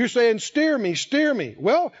 You're saying, steer me, steer me.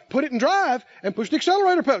 Well, put it in drive and push the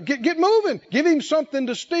accelerator pedal. Get moving. Give Him something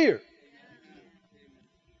to steer.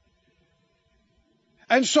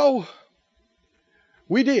 And so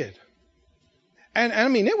we did. And I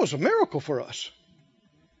mean, it was a miracle for us.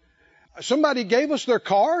 Somebody gave us their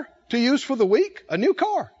car to use for the week, a new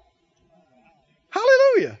car.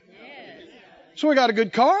 Hallelujah. Yes. So we got a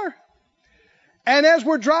good car. And as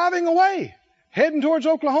we're driving away, heading towards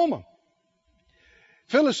Oklahoma,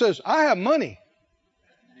 Phyllis says, I have money.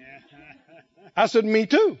 I said, me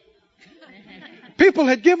too. People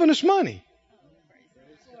had given us money.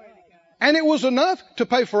 And it was enough to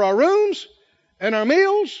pay for our rooms and our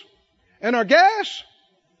meals and our gas.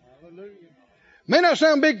 May not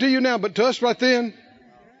sound big to you now, but to us right then,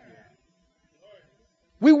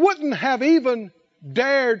 we wouldn't have even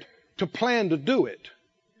dared to plan to do it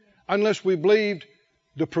unless we believed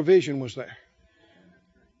the provision was there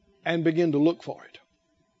and begin to look for it.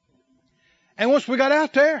 And once we got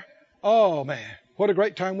out there, oh man, what a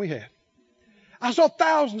great time we had. I saw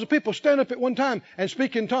thousands of people stand up at one time and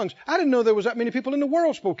speak in tongues. I didn't know there was that many people in the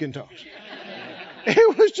world spoke in tongues.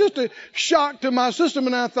 It was just a shock to my system,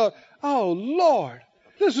 and I thought, oh Lord,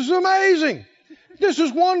 this is amazing. This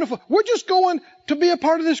is wonderful. We're just going to be a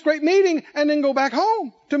part of this great meeting and then go back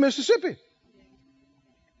home to Mississippi.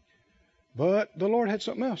 But the Lord had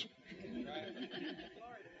something else.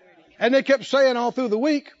 And they kept saying all through the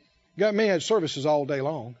week, got me had services all day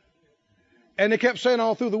long. And they kept saying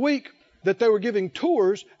all through the week that they were giving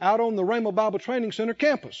tours out on the Rhema Bible Training Center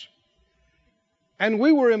campus. And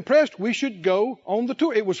we were impressed we should go on the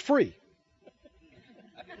tour. It was free.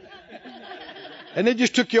 And they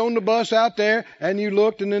just took you on the bus out there and you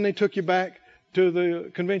looked and then they took you back to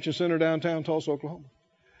the convention center downtown Tulsa, Oklahoma.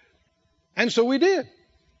 And so we did.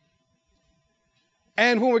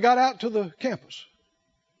 And when we got out to the campus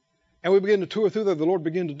and we began to tour through there, the Lord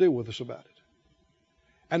began to deal with us about it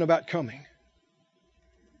and about coming.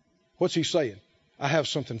 What's He saying? I have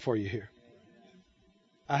something for you here.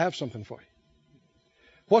 I have something for you.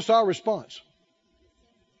 What's our response?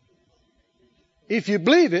 If you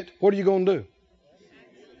believe it, what are you going to do?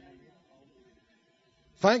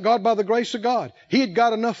 Thank God, by the grace of God, He had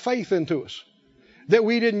got enough faith into us that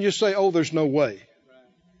we didn't just say, oh, there's no way.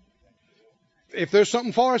 If there's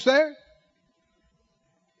something for us there,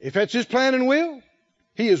 if that's His plan and will,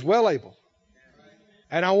 He is well able.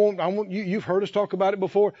 And I won't, you've heard us talk about it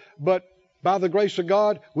before, but by the grace of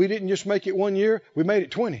God, we didn't just make it 1 year, we made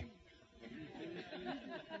it 20.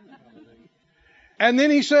 And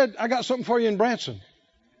then He said, I got something for you in Branson.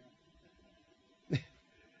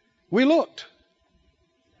 We looked.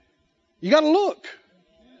 You got to look.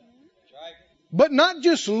 But not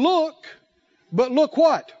just look, but look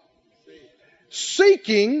what?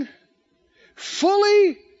 Seeking,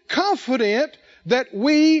 fully confident that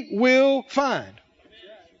we will find.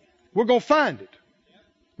 We're going to find it.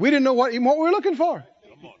 We didn't know what we were looking for.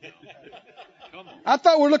 I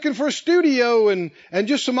thought we were looking for a studio and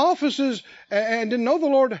just some offices and didn't know the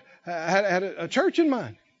Lord had a church in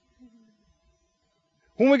mind.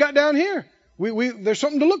 When we got down here, there's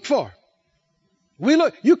something to look for. We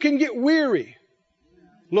look. You can get weary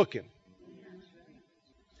looking.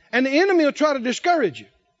 And the enemy will try to discourage you.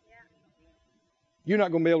 You're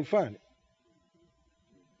not going to be able to find it.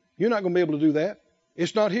 You're not going to be able to do that.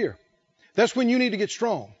 It's not here. That's when you need to get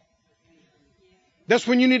strong. That's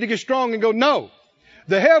when you need to get strong and go, no,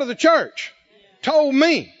 the head of the church told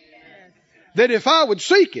me that if I would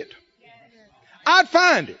seek it, I'd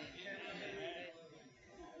find it.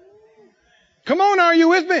 Come on, are you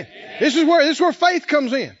with me? This is where faith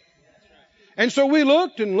comes in. And so we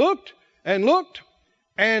looked and looked and looked,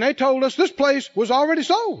 and they told us this place was already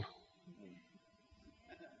sold.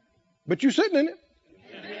 But you're sitting in it.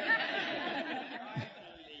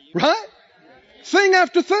 Right? Thing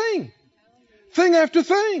after thing. Thing after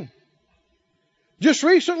thing. Just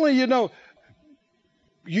recently,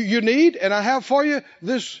 you need, and I have for you,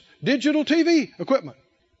 this digital TV equipment.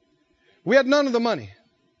 We had none of the money.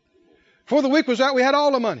 Before the week was out, we had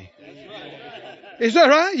all the money. Is that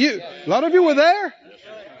right? A lot of you were there.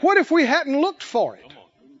 What if we hadn't looked for it?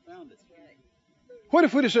 What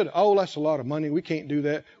if we'd have said, oh, that's a lot of money. We can't do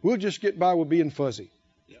that. We'll just get by with being fuzzy.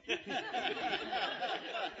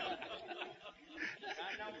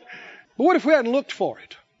 But what if we hadn't looked for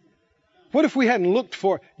it? What if we hadn't looked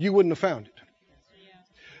for it? You wouldn't have found it.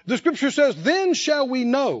 The scripture says, then shall we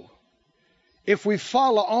know if we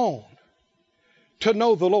follow on to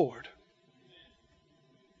know the Lord.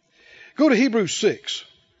 Go to Hebrews 6.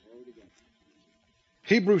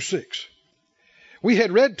 Hebrews 6. We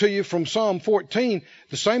had read to you from Psalm 14.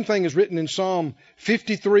 The same thing is written in Psalm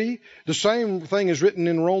 53. The same thing is written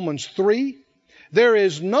in Romans 3. There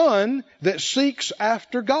is none that seeks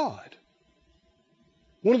after God.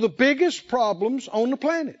 One of the biggest problems on the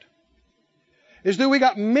planet is that we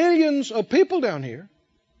got millions of people down here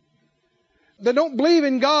that don't believe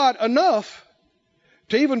in God enough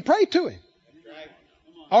to even pray to Him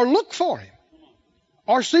or look for Him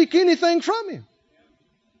or seek anything from Him.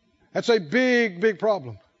 That's a big, big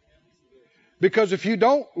problem. Because if you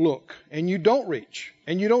don't look and you don't reach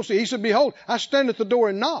and you don't see, He said, behold, I stand at the door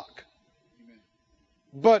and knock.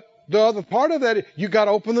 But the other part of that is you got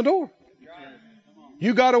to open the door.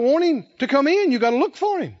 You got to want Him to come in. You got to look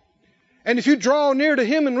for Him. And if you draw near to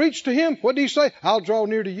Him and reach to Him, what do He say? I'll draw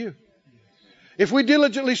near to you. If we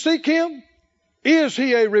diligently seek Him, is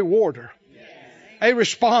He a rewarder, a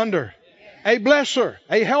responder, a blesser,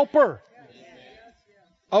 a helper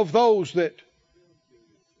of those that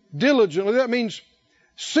diligently, that means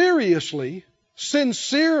seriously,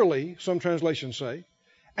 sincerely, some translations say,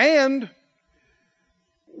 and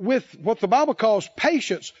with what the Bible calls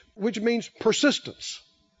patience, which means persistence.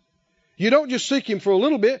 You don't just seek Him for a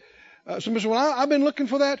little bit. Somebody says, well, I've been looking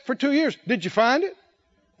for that for 2 years. Did you find it?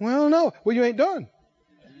 Well, no. Well, you ain't done.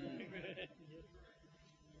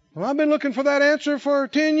 Well, I've been looking for that answer for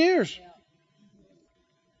 10 years.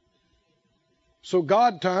 So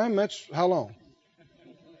God time, that's how long?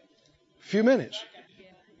 A few minutes.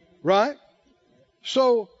 Right?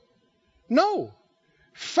 So, no.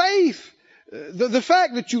 Faith, the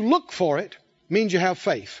fact that you look for it means you have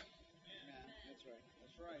faith.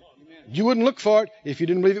 You wouldn't look for it if you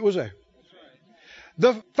didn't believe it was there.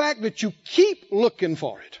 The fact that you keep looking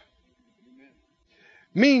for it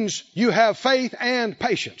means you have faith and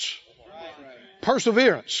patience,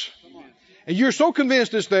 perseverance. and you're so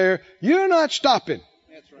convinced it's there, you're not stopping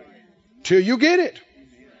till you get it.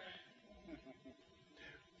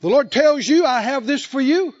 The Lord tells you, I have this for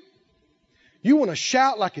you. You want to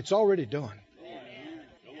shout like it's already done.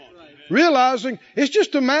 Realizing it's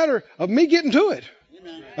just a matter of me getting to it,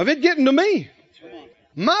 of it getting to me.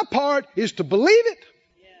 My part is to believe it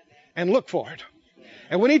and look for it.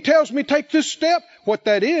 And when He tells me take this step, what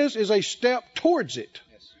that is a step towards it,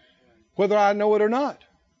 whether I know it or not.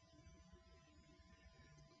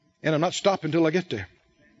 And I'm not stopping until I get there.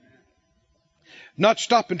 Not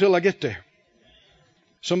stop until I get there.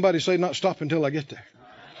 Somebody say, not stop until I get there.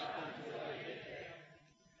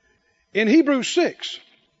 In Hebrews 6,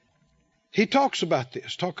 he talks about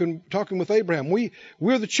this, talking with Abraham.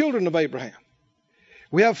 We're the children of Abraham.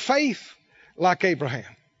 We have faith like Abraham.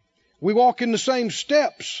 We walk in the same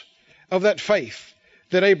steps of that faith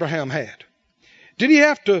that Abraham had. Did he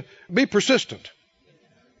have to be persistent?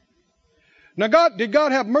 Now, did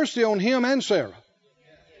God have mercy on him and Sarah?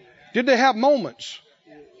 Did they have moments?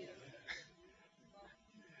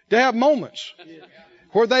 They have moments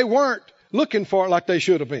where they weren't looking for it like they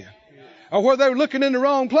should have been, or where they were looking in the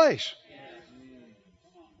wrong place.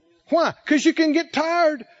 Why? Because you can get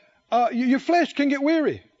tired. Your flesh can get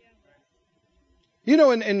weary. You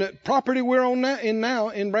know, in the property we're on now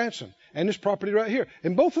in Branson, and this property right here,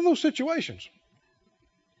 in both of those situations,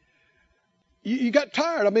 you got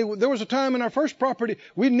tired. I mean, there was a time in our first property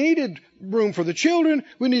we needed room for the children,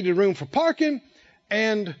 we needed room for parking,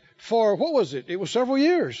 and for what was it? It was several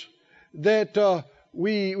years that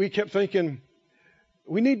we kept thinking,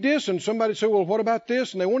 we need this, and somebody said, well, what about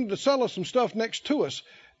this? And they wanted to sell us some stuff next to us.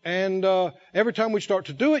 And every time we start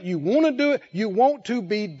to do it, you want to do it, you want to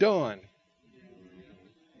be done.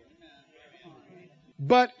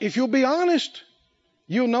 But if you'll be honest,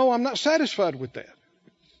 you'll know I'm not satisfied with that.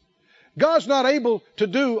 God's not able to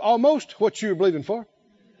do almost what you're believing for.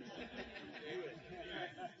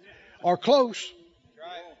 Or close.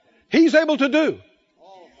 He's able to do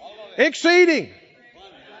exceeding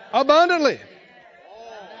abundantly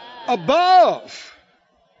above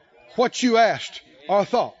what you asked or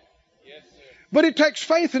thought. But it takes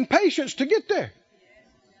faith and patience to get there.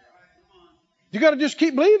 You got to just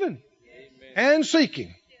keep believing and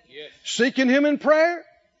seeking. Seeking Him in prayer.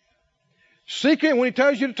 Seeking, when He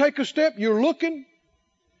tells you to take a step, you're looking.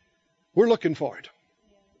 We're looking for it.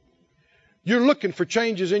 You're looking for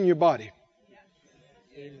changes in your body.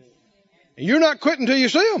 And you're not quitting until you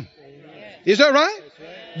see them. Is that right?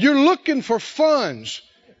 You're looking for funds,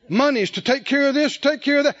 monies to take care of this, take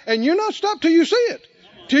care of that. And you're not stopped till you see it,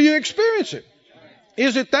 till you experience it.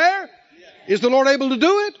 Is it there? Is the Lord able to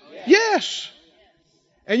do it? Yes.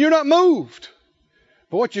 And you're not moved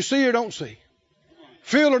by what you see or don't see,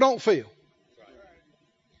 feel or don't feel.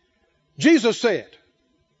 Jesus said,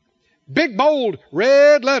 big, bold,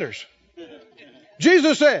 red letters.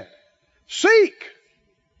 Jesus said, seek.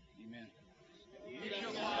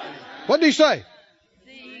 What did He say?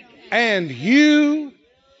 And you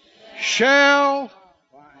shall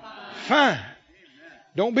find.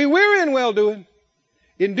 Don't be weary in well doing.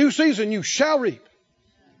 In due season you shall reap,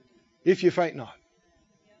 if you faint not.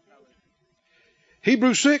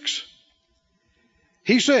 Hebrews 6,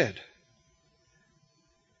 he said,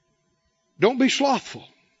 don't be slothful,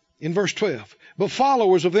 in verse 12, but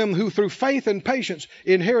followers of them who through faith and patience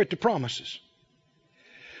inherit the promises.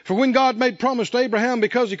 For when God made promise to Abraham,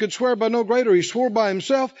 because he could swear by no greater, he swore by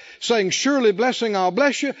himself, saying, surely blessing I'll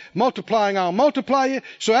bless you, multiplying I'll multiply you.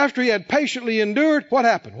 So after he had patiently endured, what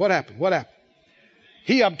happened? What happened? What happened?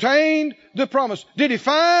 He obtained the promise. Did he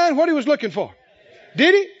find what he was looking for?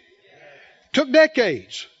 Did he? Took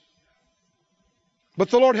decades. But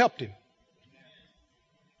the Lord helped him.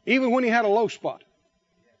 Even when he had a low spot.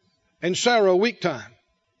 And Sarah a weak time.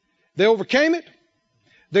 They overcame it.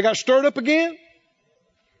 They got stirred up again.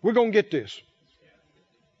 We're going to get this.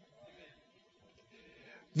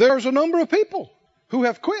 There's a number of people who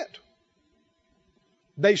have quit.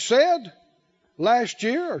 They said last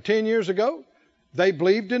year or 10 years ago, they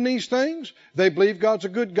believed in these things. They believe God's a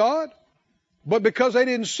good God. But because they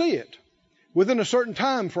didn't see it within a certain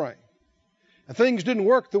time frame, and things didn't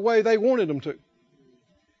work the way they wanted them to,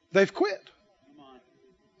 they've quit.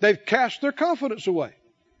 They've cast their confidence away.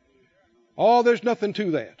 Oh, there's nothing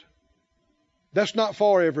to that. That's not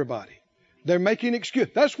for everybody. They're making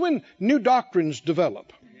excuses. That's when new doctrines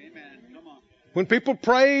develop. When people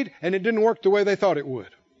prayed and it didn't work the way they thought it would.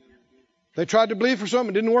 They tried to believe for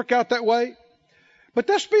something, it didn't work out that way. But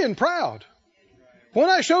that's being proud. Why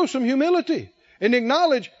not show some humility and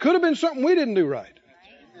acknowledge could have been something we didn't do right?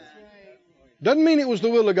 Doesn't mean it was the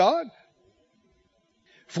will of God.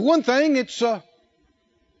 For one thing, it's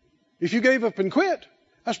If you gave up and quit,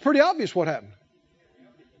 that's pretty obvious what happened.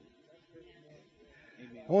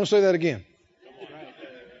 I want to say that again.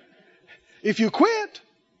 If you quit,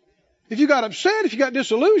 if you got upset, if you got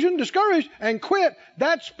disillusioned, discouraged, and quit,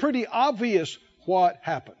 that's pretty obvious what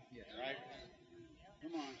happened.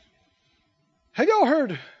 Have y'all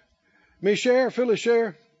heard me share, Phyllis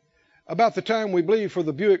share, about the time we believed for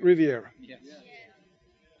the Buick Riviera? Yes.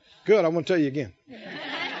 Good, I'm going to tell you again.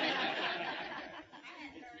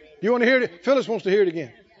 You want to hear it? Phyllis wants to hear it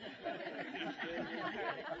again.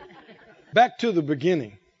 Back to the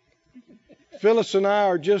beginning. Phyllis and I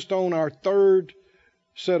are just on our third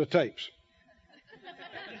set of tapes.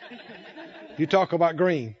 You talk about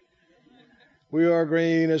green. We are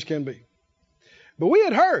green as can be. But we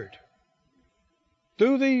had heard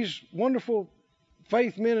through these wonderful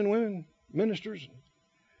faith men and women, ministers,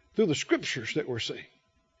 through the scriptures that we're seeing,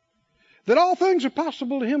 that all things are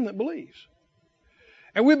possible to him that believes.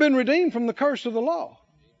 And we've been redeemed from the curse of the law,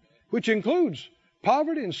 which includes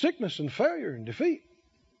poverty and sickness and failure and defeat,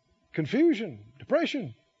 confusion,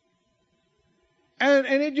 depression. And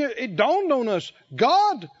it dawned on us,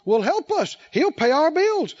 God will help us. He'll pay our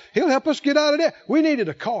bills. He'll help us get out of debt. We needed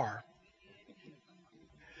a car.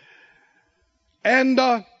 And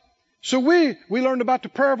so we learned about the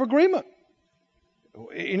prayer of agreement.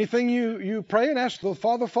 Anything you pray and ask the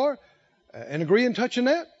Father for and agree in touching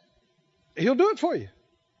that, He'll do it for you.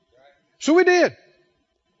 So we did.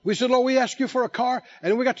 We said, Lord, we ask you for a car.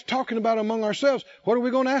 And we got to talking about it among ourselves. What are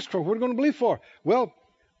we going to ask for? What are we going to believe for? Well,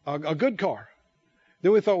 a good car.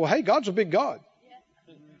 Then we thought, well, hey, God's a big God.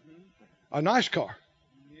 A nice car.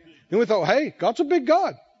 Then we thought, hey, God's a big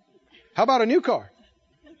God. How about a new car?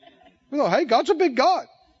 We thought, hey, God's a big God.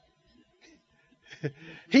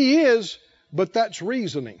 He is, but that's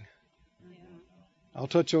reasoning. I'll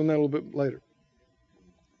touch on that a little bit later.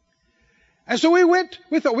 And so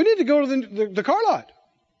we thought we need to go to the car lot.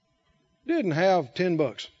 Didn't have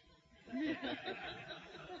 $10.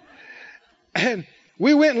 And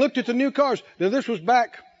we went and looked at the new cars. Now, this was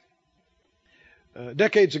back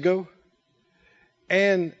decades ago.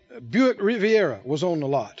 And Buick Riviera was on the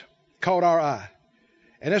lot. Caught our eye.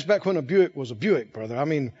 And that's back when a Buick was a Buick, brother. I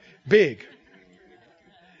mean, big.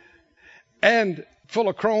 And full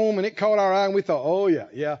of chrome, and it caught our eye, and we thought, oh,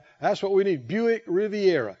 yeah, that's what we need. Buick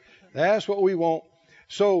Riviera. That's what we want.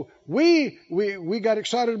 So we got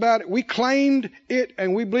excited about it. We claimed it,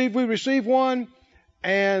 and we believed we received one.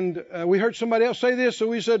 And we heard somebody else say this, so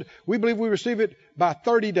we said, we believe we receive it by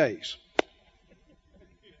 30 days.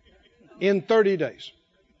 In 30 days.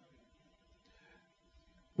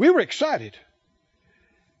 We were excited.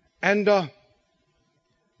 And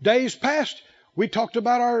days passed. We talked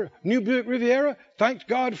about our new Buick Riviera, thanked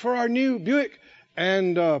God for our new Buick,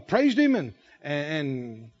 and praised Him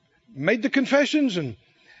and made the confessions. And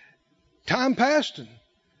time passed, and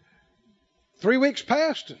 3 weeks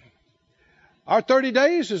passed, and our 30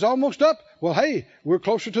 days is almost up. Well, hey, we're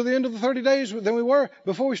closer to the end of the 30 days than we were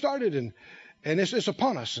before we started, and it's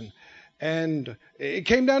upon us. And it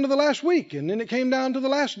came down to the last week, and then it came down to the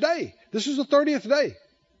last day. This is the 30th day.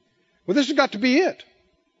 Well, this has got to be it,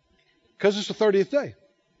 because it's the 30th day.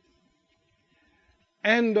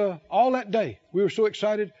 And all that day, we were so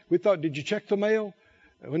excited. We thought, did you check the mail?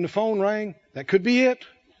 When the phone rang, that could be it.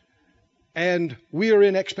 And we are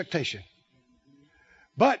in expectation.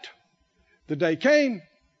 But the day came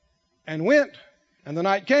and went, and the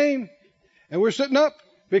night came, and we're sitting up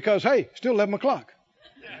because, hey, still 11 o'clock.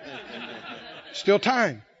 Still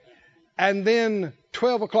time. And then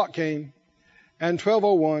 12 o'clock came, and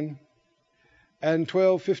 12:01, and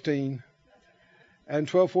 12:15, and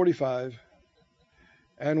 12:45,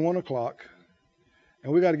 and 1 o'clock,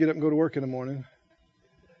 and we got to get up and go to work in the morning,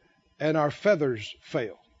 and our feathers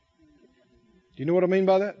fail. Do you know what I mean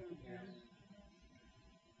by that?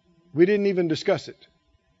 We didn't even discuss it.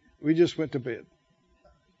 We just went to bed.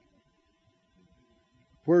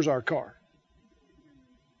 Where's our car?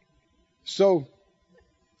 So,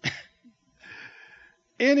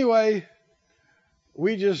 anyway,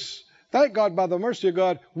 we just, thank God, by the mercy of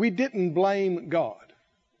God, we didn't blame God.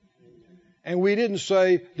 And we didn't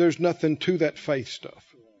say there's nothing to that faith stuff.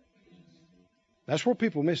 That's where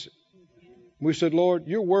people miss it. We said, Lord,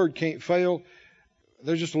 your word can't fail.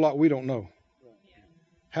 There's just a lot we don't know.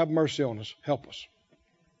 Have mercy on us. Help us.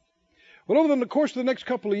 Well, over the course of the next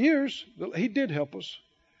couple of years, He did help us.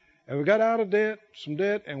 And we got out of some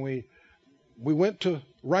debt, and we went to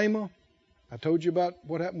Rhema. I told you about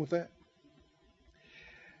what happened with that.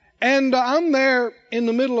 And I'm there in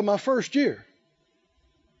the middle of my first year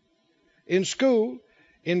in school,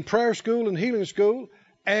 in prayer school and healing school,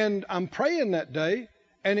 and I'm praying that day,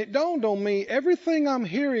 And it dawned on me, everything I'm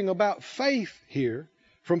hearing about faith here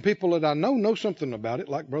from people that I know something about it,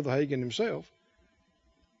 like Brother Hagin himself,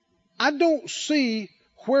 I don't see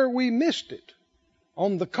where we missed it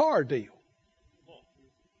on the car deal.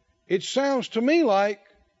 It sounds to me like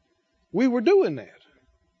we were doing that.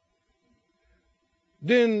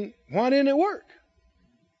 Then why didn't it work?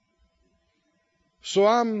 So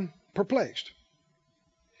I'm perplexed.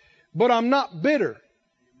 But I'm not bitter.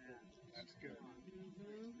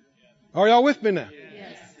 Are y'all with me now?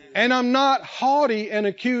 Yes. And I'm not haughty and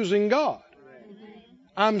accusing God.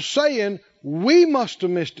 I'm saying we must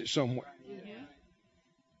have missed it somewhere.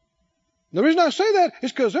 The reason I say that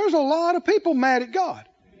is because there's a lot of people mad at God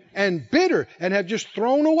and bitter and have just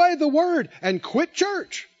thrown away the word and quit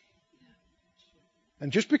church.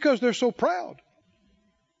 And just because they're so proud.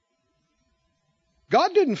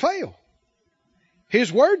 God didn't fail.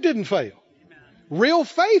 His word didn't fail. Real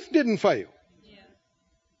faith didn't fail.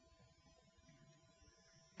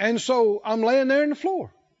 And so I'm laying there on the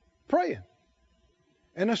floor praying.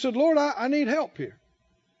 And I said, Lord, I need help here.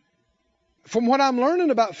 From what I'm learning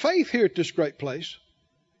about faith here at this great place,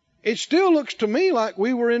 it still looks to me like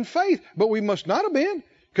we were in faith, but we must not have been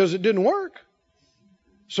because it didn't work.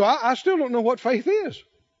 So I still don't know what faith is.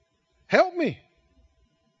 Help me.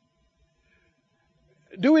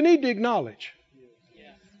 Do we need to acknowledge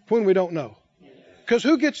when we don't know? Because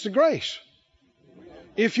who gets the grace?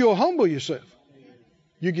 If you'll humble yourself,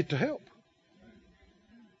 you get to help.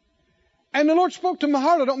 And the Lord spoke to my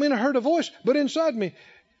heart. I don't mean I heard a voice, but inside me,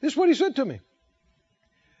 this is what He said to me.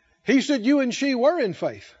 He said, you and she were in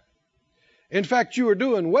faith. In fact, you were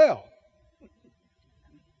doing well.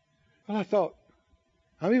 And I thought,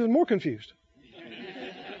 I'm even more confused.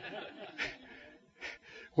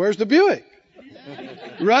 Where's the Buick?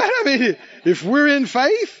 Right? I mean, if we're in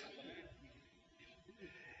faith.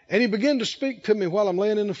 And He began to speak to me while I'm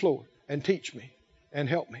laying in the floor and teach me and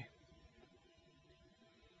help me.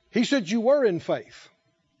 He said, you were in faith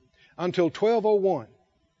until 12:01.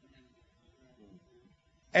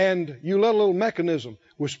 And you let a little mechanism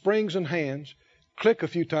with springs and hands click a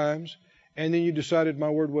few times, and then you decided my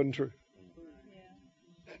word wasn't true.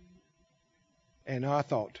 And I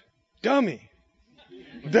thought, dummy.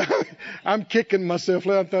 I'm kicking myself.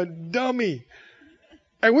 I thought, dummy.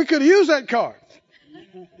 And we could have used that car.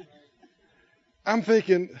 I'm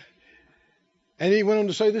thinking, and he went on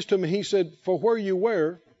to say this to me. He said, for where you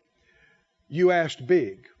were, you asked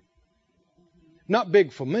big. Not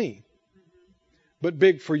big for me, but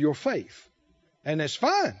big for your faith. And that's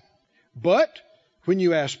fine. But when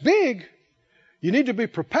you ask big, you need to be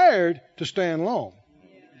prepared to stand long.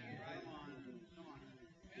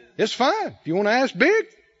 It's fine. If you want to ask big,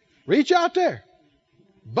 reach out there.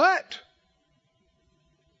 But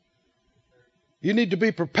you need to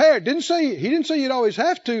be prepared. He didn't say you'd always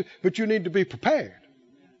have to, but you need to be prepared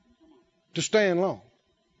to stand long.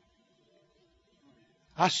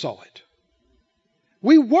 I saw it.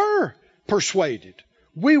 We were persuaded.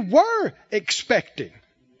 We were expecting.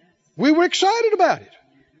 We were excited about it.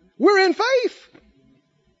 We're in faith.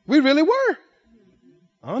 We really were.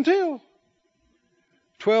 Until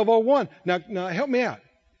 12:01. Now help me out.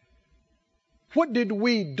 What did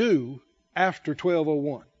we do after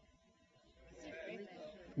 12:01?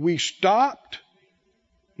 We stopped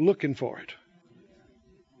looking for it.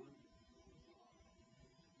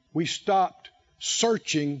 We stopped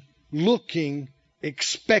searching, looking,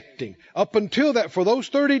 expecting. Up until that, for those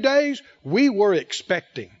 30 days, we were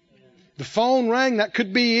expecting. The phone rang, that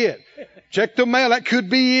could be it. Check the mail, that could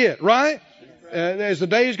be it, right? As the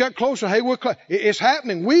days got closer, hey, it's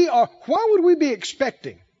happening. Why would we be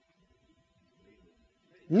expecting?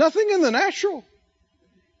 Nothing in the natural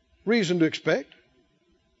reason to expect.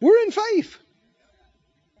 We're in faith.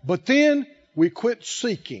 But then we quit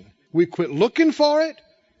seeking. We quit looking for it.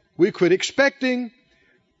 We quit expecting.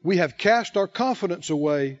 We have cast our confidence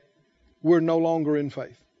away. We're no longer in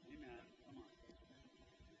faith.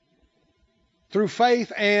 Through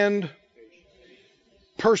faith and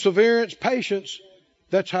perseverance, patience,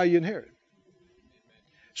 that's how you inherit.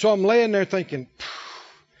 So I'm laying there thinking,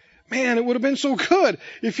 man, it would have been so good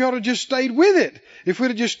if y'all had just stayed with it. If we'd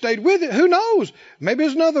have just stayed with it, who knows? Maybe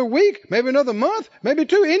it's another week, maybe another month, maybe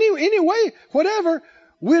two. Anyway, whatever,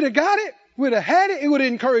 we'd have got it. We'd have had it. It would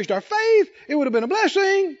have encouraged our faith. It would have been a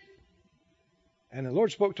blessing. And the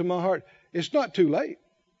Lord spoke to my heart, it's not too late.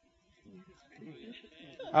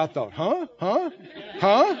 I thought, huh?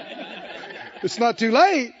 It's not too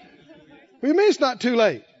late. What do you mean it's not too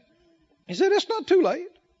late? He said, it's not too late.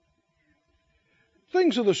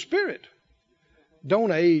 Things of the Spirit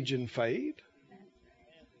don't age and fade.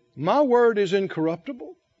 My word is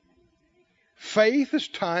incorruptible. Faith is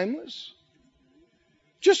timeless.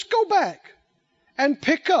 Just go back and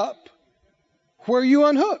pick up where you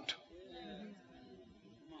unhooked.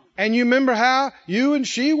 And you remember how you and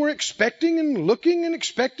she were expecting and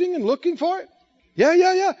expecting and looking for it?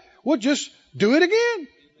 Yeah. Well, just do it again.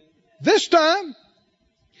 This time,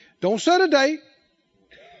 don't set a date.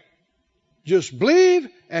 Just believe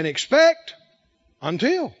and expect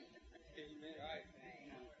until.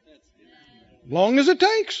 Long as it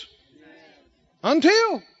takes.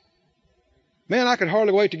 Until. Man, I could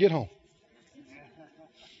hardly wait to get home.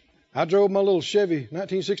 I drove my little Chevy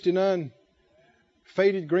 1969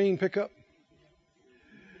 faded green pickup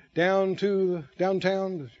down to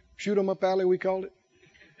downtown, the shoot 'em up alley we called it.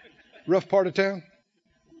 Rough part of town.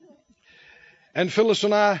 And Phyllis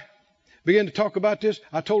and I began to talk about this.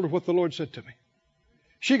 I told her what the Lord said to me.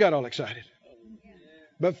 She got all excited.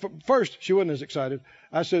 But first, she wasn't as excited.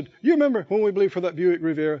 I said, you remember when we believed for that Buick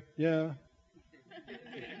Riviera? Yeah.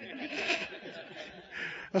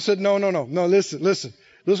 I said, no, listen. Listen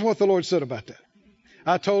to what the Lord said about that.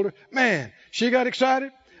 I told her, man, she got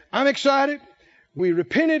excited. I'm excited. We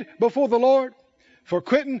repented before the Lord for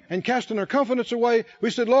quitting and casting our confidence away.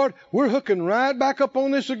 We said, Lord, we're hooking right back up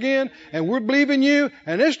on this again, and we're believing you,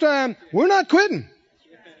 and this time we're not quitting.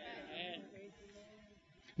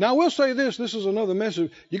 Now, I will say this is another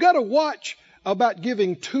message. You got to watch about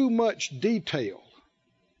giving too much detail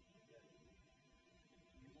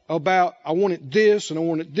about, I want it this and I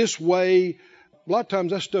want it this way. A lot of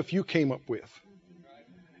times that's stuff you came up with.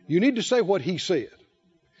 You need to say what he said.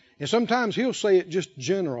 And sometimes he'll say it just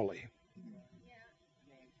generally.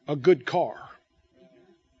 A good car.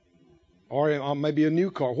 Or maybe a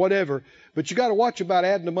new car, whatever. But you got to watch about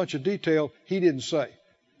adding a bunch of detail he didn't say.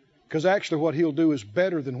 Because actually what he'll do is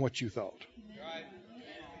better than what you thought.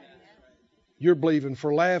 You're believing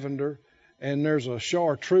for lavender, and there's a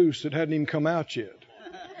chartreuse that hadn't even come out yet.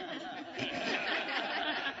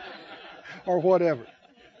 Or whatever.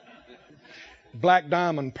 Black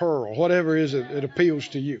diamond pearl, whatever it is it appeals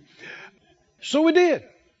to you. So we did.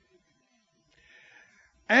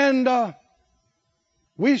 And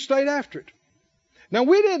we stayed after it. Now,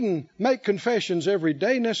 we didn't make confessions every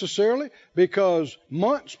day necessarily, because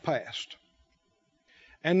months passed.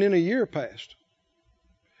 And then a year passed.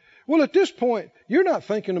 Well, at this point, you're not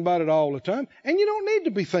thinking about it all the time, and you don't need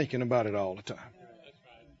to be thinking about it all the time.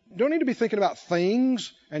 You don't need to be thinking about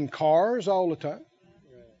things and cars all the time.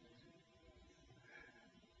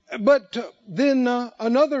 But then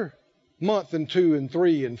another month and 2 and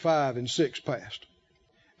 3 and 5 and 6 passed.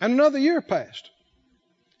 And another year passed.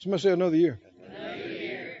 Somebody say another year.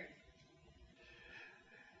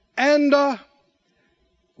 And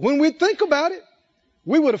when we think about it,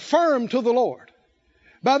 we would affirm to the Lord.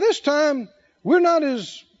 By this time, we're not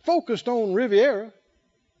as focused on Riviera.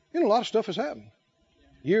 A lot of stuff has happened.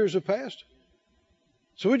 Years have passed.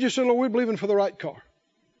 So we just said, Lord, we're believing for the right car.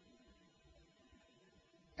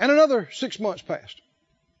 And another 6 months passed.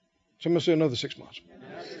 Somebody say another 6 months.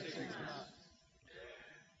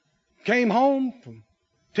 Came home from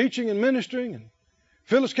teaching and ministering, and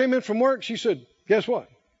Phyllis came in from work. She said, guess what?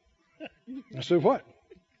 I said, what?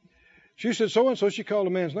 She said, so-and-so, she called a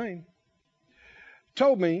man's name,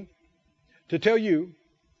 told me to tell you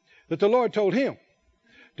that the Lord told him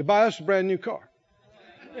to buy us a brand new car.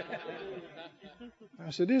 I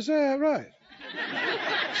said, is that right?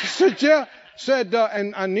 She said, yeah.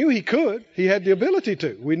 And I knew he could. He had the ability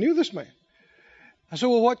to. We knew this man. I said,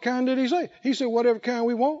 well, what kind did he say? He said, whatever kind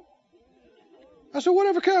we want. I said,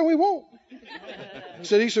 whatever kind we want. He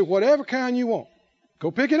said, whatever kind you want.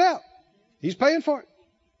 Go pick it out. He's paying for it.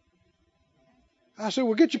 I said,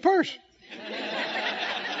 well, get your purse.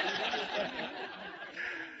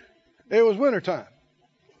 It was wintertime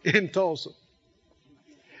in Tulsa.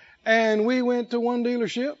 And we went to one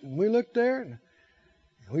dealership, and we looked there, and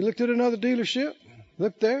we looked at another dealership,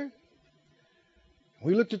 looked there.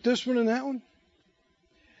 We looked at this one and that one.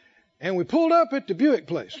 And we pulled up at the Buick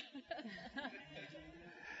place.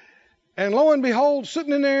 And lo and behold,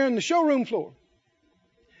 sitting in there on the showroom floor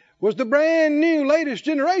was the brand new latest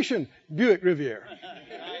generation Buick Riviera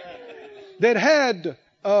that had,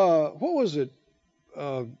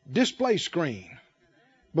 display screen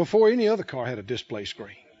before any other car had a display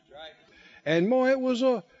screen. And boy, it was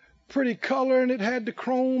a pretty color, and it had the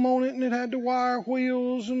chrome on it, and it had the wire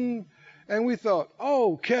wheels, and we thought,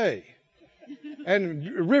 okay.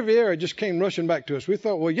 And Riviera just came rushing back to us. We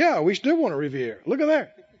thought, well, yeah, we still want a Riviera. Look at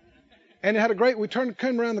that. And it had we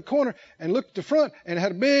came around the corner and looked at the front, and it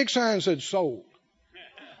had a big sign that said sold.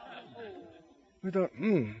 We thought,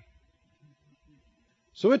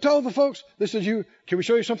 So we told the folks, they said, can we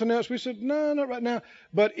show you something else? We said, no, not right now.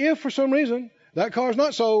 But if for some reason that car's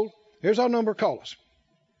not sold, here's our number, call us.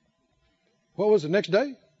 What was the next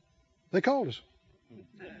day? They called us.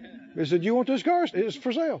 They said, you want this car? It's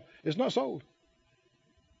for sale. It's not sold.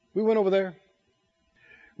 We went over there.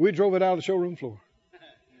 We drove it out of the showroom floor.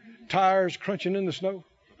 Tires crunching in the snow.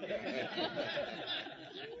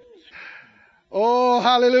 Oh,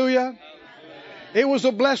 hallelujah. It was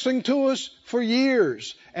a blessing to us for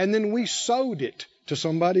years. And then we sold it to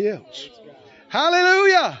somebody else.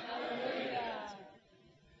 Hallelujah.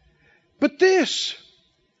 But this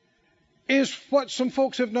is what some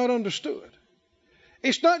folks have not understood.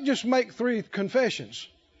 It's not just make 3 confessions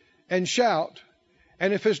and shout,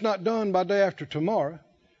 and if it's not done by day after tomorrow,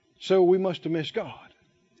 so we must have missed God.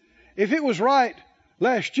 If it was right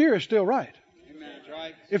last year, it's still right. Amen.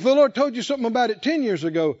 Right. If the Lord told you something about it 10 years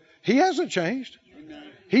ago, He hasn't changed. Amen.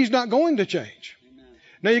 He's not going to change. Amen.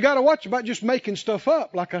 Now you got to watch about just making stuff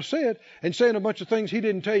up, like I said, and saying a bunch of things He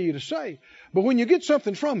didn't tell you to say. But when you get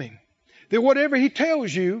something from Him, then whatever He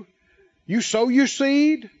tells you, you sow your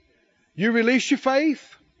seed, you release your faith,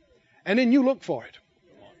 and then you look for it.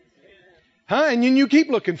 And then you keep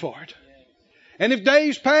looking for it. And if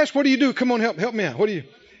days pass, what do you do? Come on, help me out. What do you?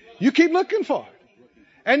 You keep looking for it.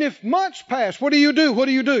 And if months pass, what do you do? What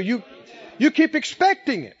do you do? You keep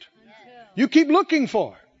expecting it. You keep looking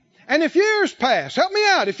for it. And if years pass, help me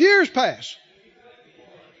out. If years pass,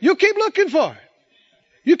 you keep looking for it.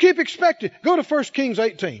 You keep expecting. Go to 1 Kings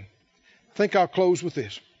 18. I think I'll close with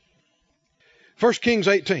this. 1 Kings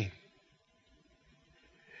 18.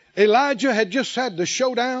 Elijah had just had the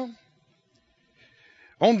showdown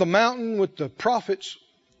on the mountain with the prophets.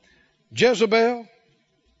 Jezebel's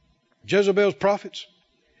prophets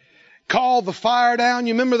called the fire down.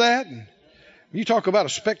 You remember that? And you talk about a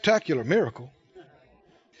spectacular miracle.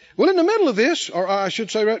 Well, in the middle of this, or I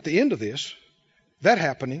should say right at the end of this, that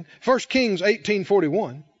happening, 1 Kings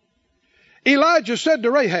 18:41, Elijah said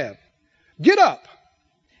to Rahab, get up,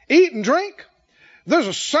 eat and drink. There's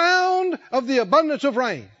a sound of the abundance of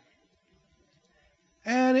rain.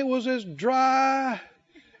 And it was as dry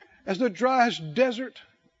as the driest desert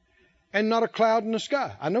and not a cloud in the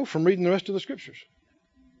sky. I know from reading the rest of the scriptures.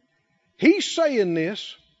 He's saying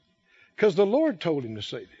this because the Lord told him to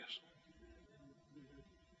say this.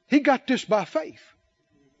 He got this by faith.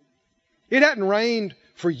 It hadn't rained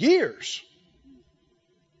for years.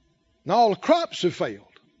 And all the crops have failed.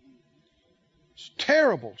 It's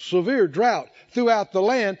terrible, severe drought throughout the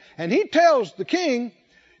land. And he tells the king,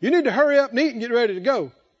 you need to hurry up and eat and get ready to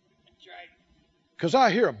go. Because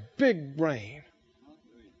I hear a big rain.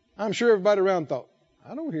 I'm sure everybody around thought,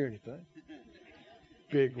 I don't hear anything.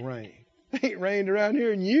 Big rain. It ain't rained around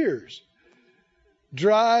here in years.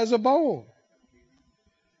 Dry as a bone.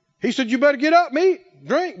 He said, you better get up, eat,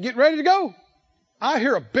 drink, get ready to go. I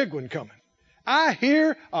hear a big one coming. I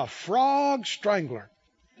hear a frog strangler.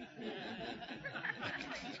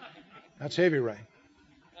 That's heavy rain.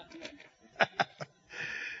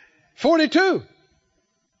 42.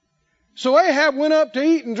 So Ahab went up to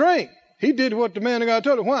eat and drink. He did what the man of God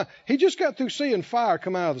told him. Why? He just got through seeing fire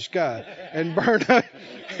come out of the sky and burn up.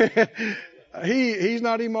 He's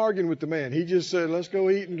not even arguing with the man. He just said, let's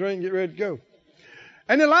go eat and drink, get ready to go.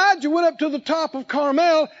 And Elijah went up to the top of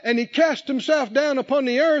Carmel and he cast himself down upon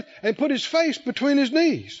the earth and put his face between his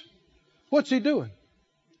knees. What's he doing?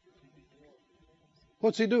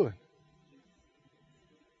 What's he doing?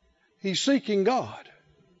 He's seeking God.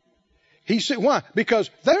 Why? Because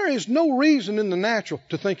there is no reason in the natural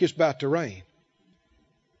to think it's about to rain.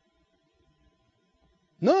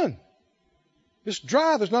 None. It's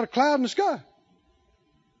dry. There's not a cloud in the sky.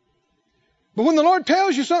 But when the Lord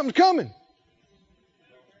tells you something's coming,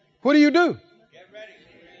 what do?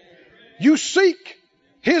 You seek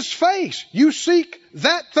His face. You seek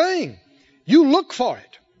that thing. You look for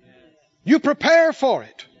it. You prepare for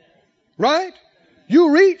it. Right?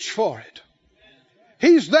 You reach for it.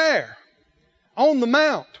 He's there on the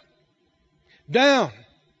mount, down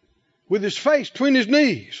with his face between his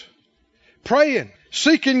knees, praying,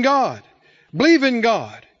 seeking God, believing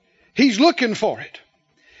God. He's looking for it.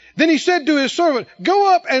 Then he said to his servant,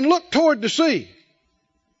 go up and look toward the sea.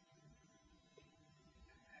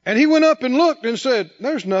 And he went up and looked and said,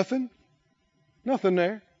 there's nothing. Nothing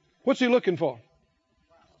there. What's he looking for?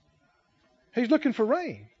 He's looking for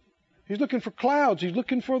rain. He's looking for clouds. He's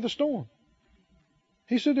looking for the storm.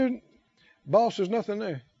 He said, boss, there's nothing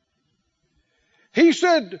there. He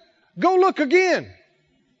said, go look again.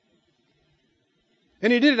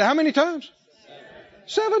 And he did it how many times?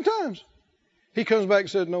 7 times. He comes back and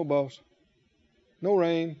said, no, boss. No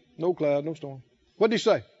rain, no cloud, no storm. What did he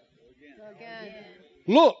say? Go again.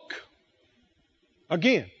 look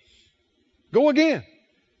again. Go again.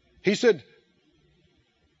 He said,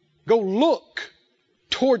 go look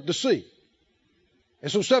toward the sea.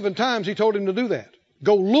 And so 7 times he told him to do that.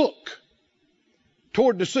 Go look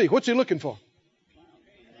toward the sea. What's he looking for?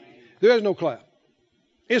 There is no cloud.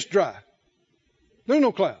 It's dry. There's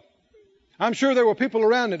no cloud. I'm sure there were people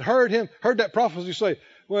around that heard that prophecy say,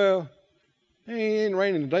 well, it ain't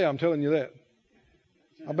raining today, I'm telling you that.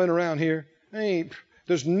 I've been around here.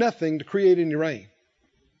 There's nothing to create any rain.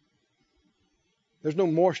 There's no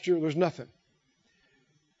moisture. There's nothing.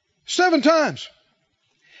 7 times.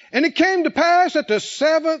 And it came to pass at the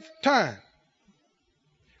 7th time.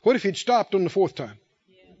 What if he'd stopped on the 4th time?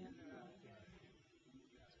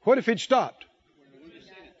 What if he'd stopped?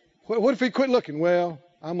 What if he quit looking? Well,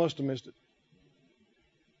 I must have missed it.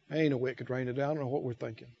 Ain't no way it could rain it down. I don't know what we're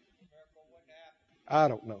thinking. I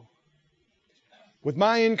don't know. With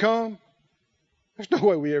my income, there's no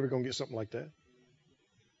way we're ever going to get something like that.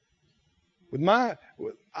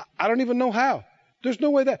 I don't even know how. There's no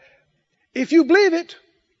way that. If you believe it,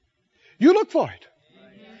 you look for it.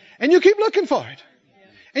 And you keep looking for it.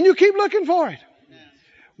 And you keep looking for it.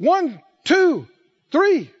 1, 2,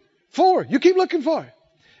 3, 4. You keep looking for it.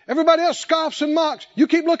 Everybody else scoffs and mocks. You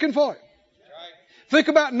keep looking for it. Think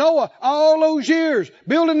about Noah all those years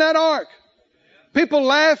building that ark. People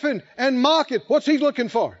laughing and mocking. What's he looking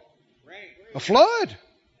for? A flood.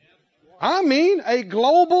 I mean, a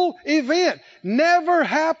global event. Never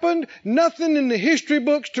happened. Nothing in the history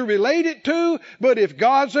books to relate it to. But if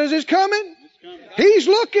God says it's coming, He's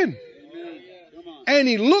looking. And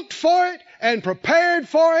He looked for it and prepared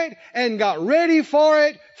for it and got ready for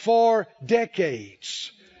it for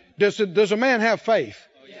decades. Does a man have faith?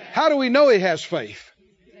 How do we know he has faith?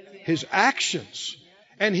 His actions.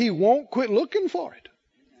 And he won't quit looking for it.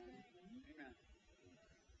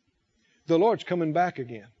 The Lord's coming back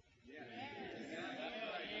again.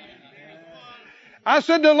 I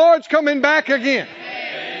said the Lord's coming back again.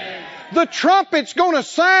 The trumpet's going to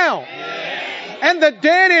sound. And the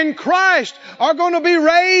dead in Christ are going to be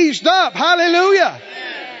raised up. Hallelujah.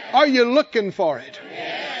 Are you looking for it?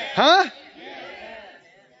 Huh?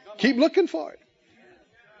 Keep looking for it.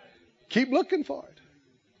 Keep looking for it.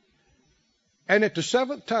 And at the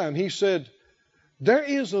 7th time, he said, there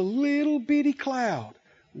is a little bitty cloud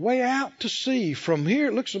way out to sea. From here,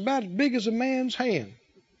 it looks about as big as a man's hand.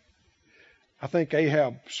 I think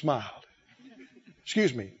Ahab smiled.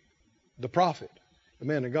 Excuse me, the prophet, the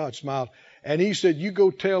man of God smiled. And he said, you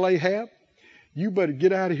go tell Ahab, you better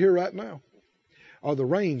get out of here right now, or the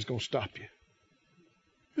rain's going to stop you.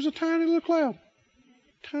 There's a tiny little cloud.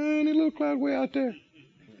 Tiny little cloud way out there.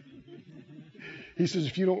 He says,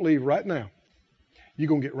 if you don't leave right now, you're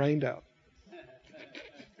going to get rained out.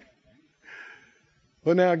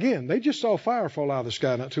 But now again, they just saw fire fall out of the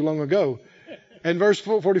sky not too long ago. And verse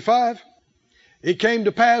 45, it came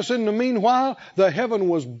to pass in the meanwhile, the heaven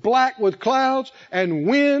was black with clouds and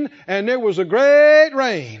wind, and there was a great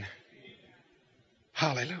rain.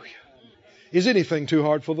 Hallelujah. Is anything too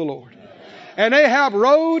hard for the Lord? And Ahab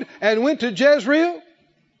rode and went to Jezreel,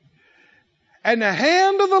 and the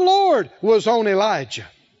hand of the Lord was on Elijah.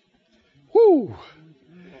 Whoo!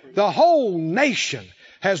 The whole nation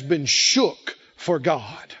has been shook for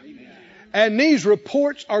God. And these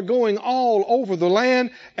reports are going all over the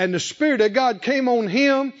land. And the Spirit of God came on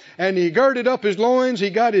him, and he girded up his loins.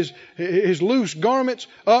 He got his loose garments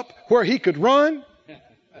up where he could run.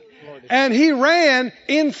 And he ran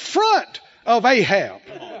in front of Ahab.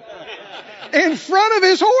 In front of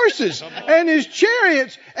his horses and his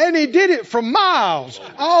chariots. And he did it for miles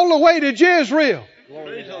all the way to Jezreel.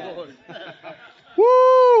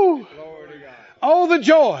 Woo! Oh, the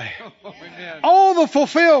joy. Oh, the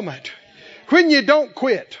fulfillment. When you don't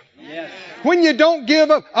quit. When you don't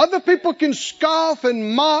give up. Other people can scoff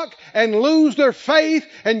and mock and lose their faith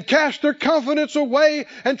and cast their confidence away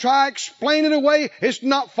and try to explain it away. It's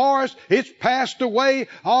not for us. It's passed away.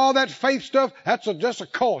 All that faith stuff, that's just a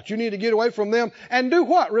cult. You need to get away from them. And do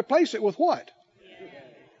what? Replace it with what?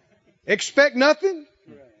 Expect nothing?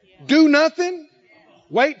 Do nothing?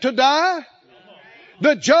 Wait to die?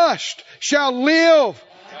 The just shall live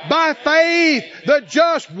by faith. The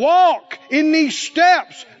just walk in these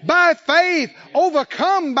steps by faith.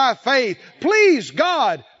 Overcome by faith. Please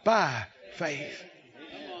God by faith.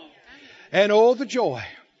 And oh, the joy.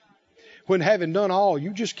 When having done all,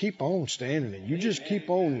 you just keep on standing and you just keep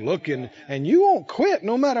on looking and you won't quit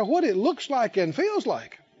no matter what it looks like and feels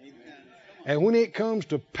like. And when it comes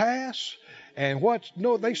to pass and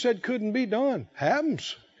they said couldn't be done,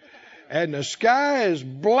 happens. and the sky is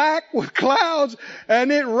black with clouds,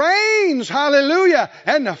 and it rains, hallelujah,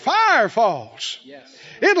 and the fire falls. Yes.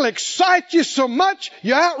 It'll excite you so much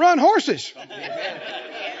you outrun horses.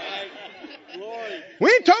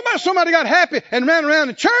 We ain't talking about somebody got happy and ran around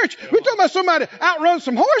the church. We're talking about somebody outrun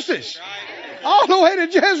some horses. All the way to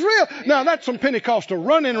Jezreel. Now that's some Pentecostal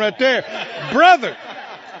running right there. Brother.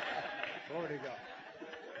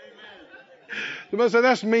 Somebody say,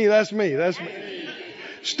 that's me, that's me, that's me.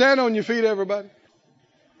 Stand on your feet, everybody.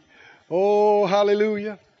 Oh,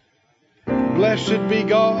 hallelujah. Blessed be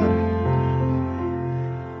God.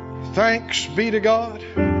 Thanks be to God.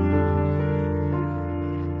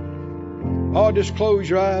 Oh, just close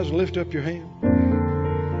your eyes and lift up your hand.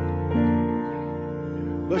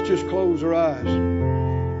 Let's just close our eyes.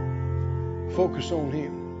 Focus on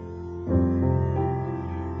Him.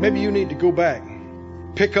 Maybe you need to go back,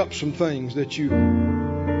 pick up some things that you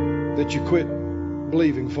quit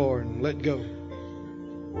believing for and let go.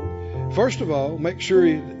 First of all, make sure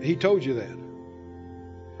he told you that.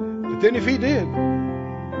 But then if he did,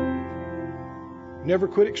 never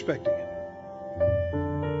quit expecting it,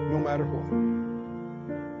 no matter what.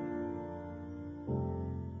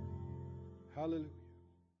 Hallelujah.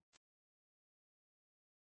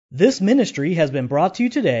 This ministry has been brought to you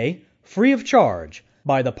today, free of charge,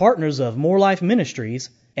 by the partners of More Life Ministries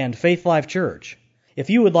and Faith Life Church. If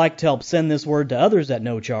you would like to help send this word to others at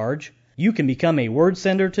no charge, you can become a word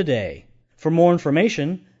sender today. For more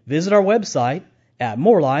information, visit our website at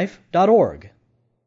morelife.org.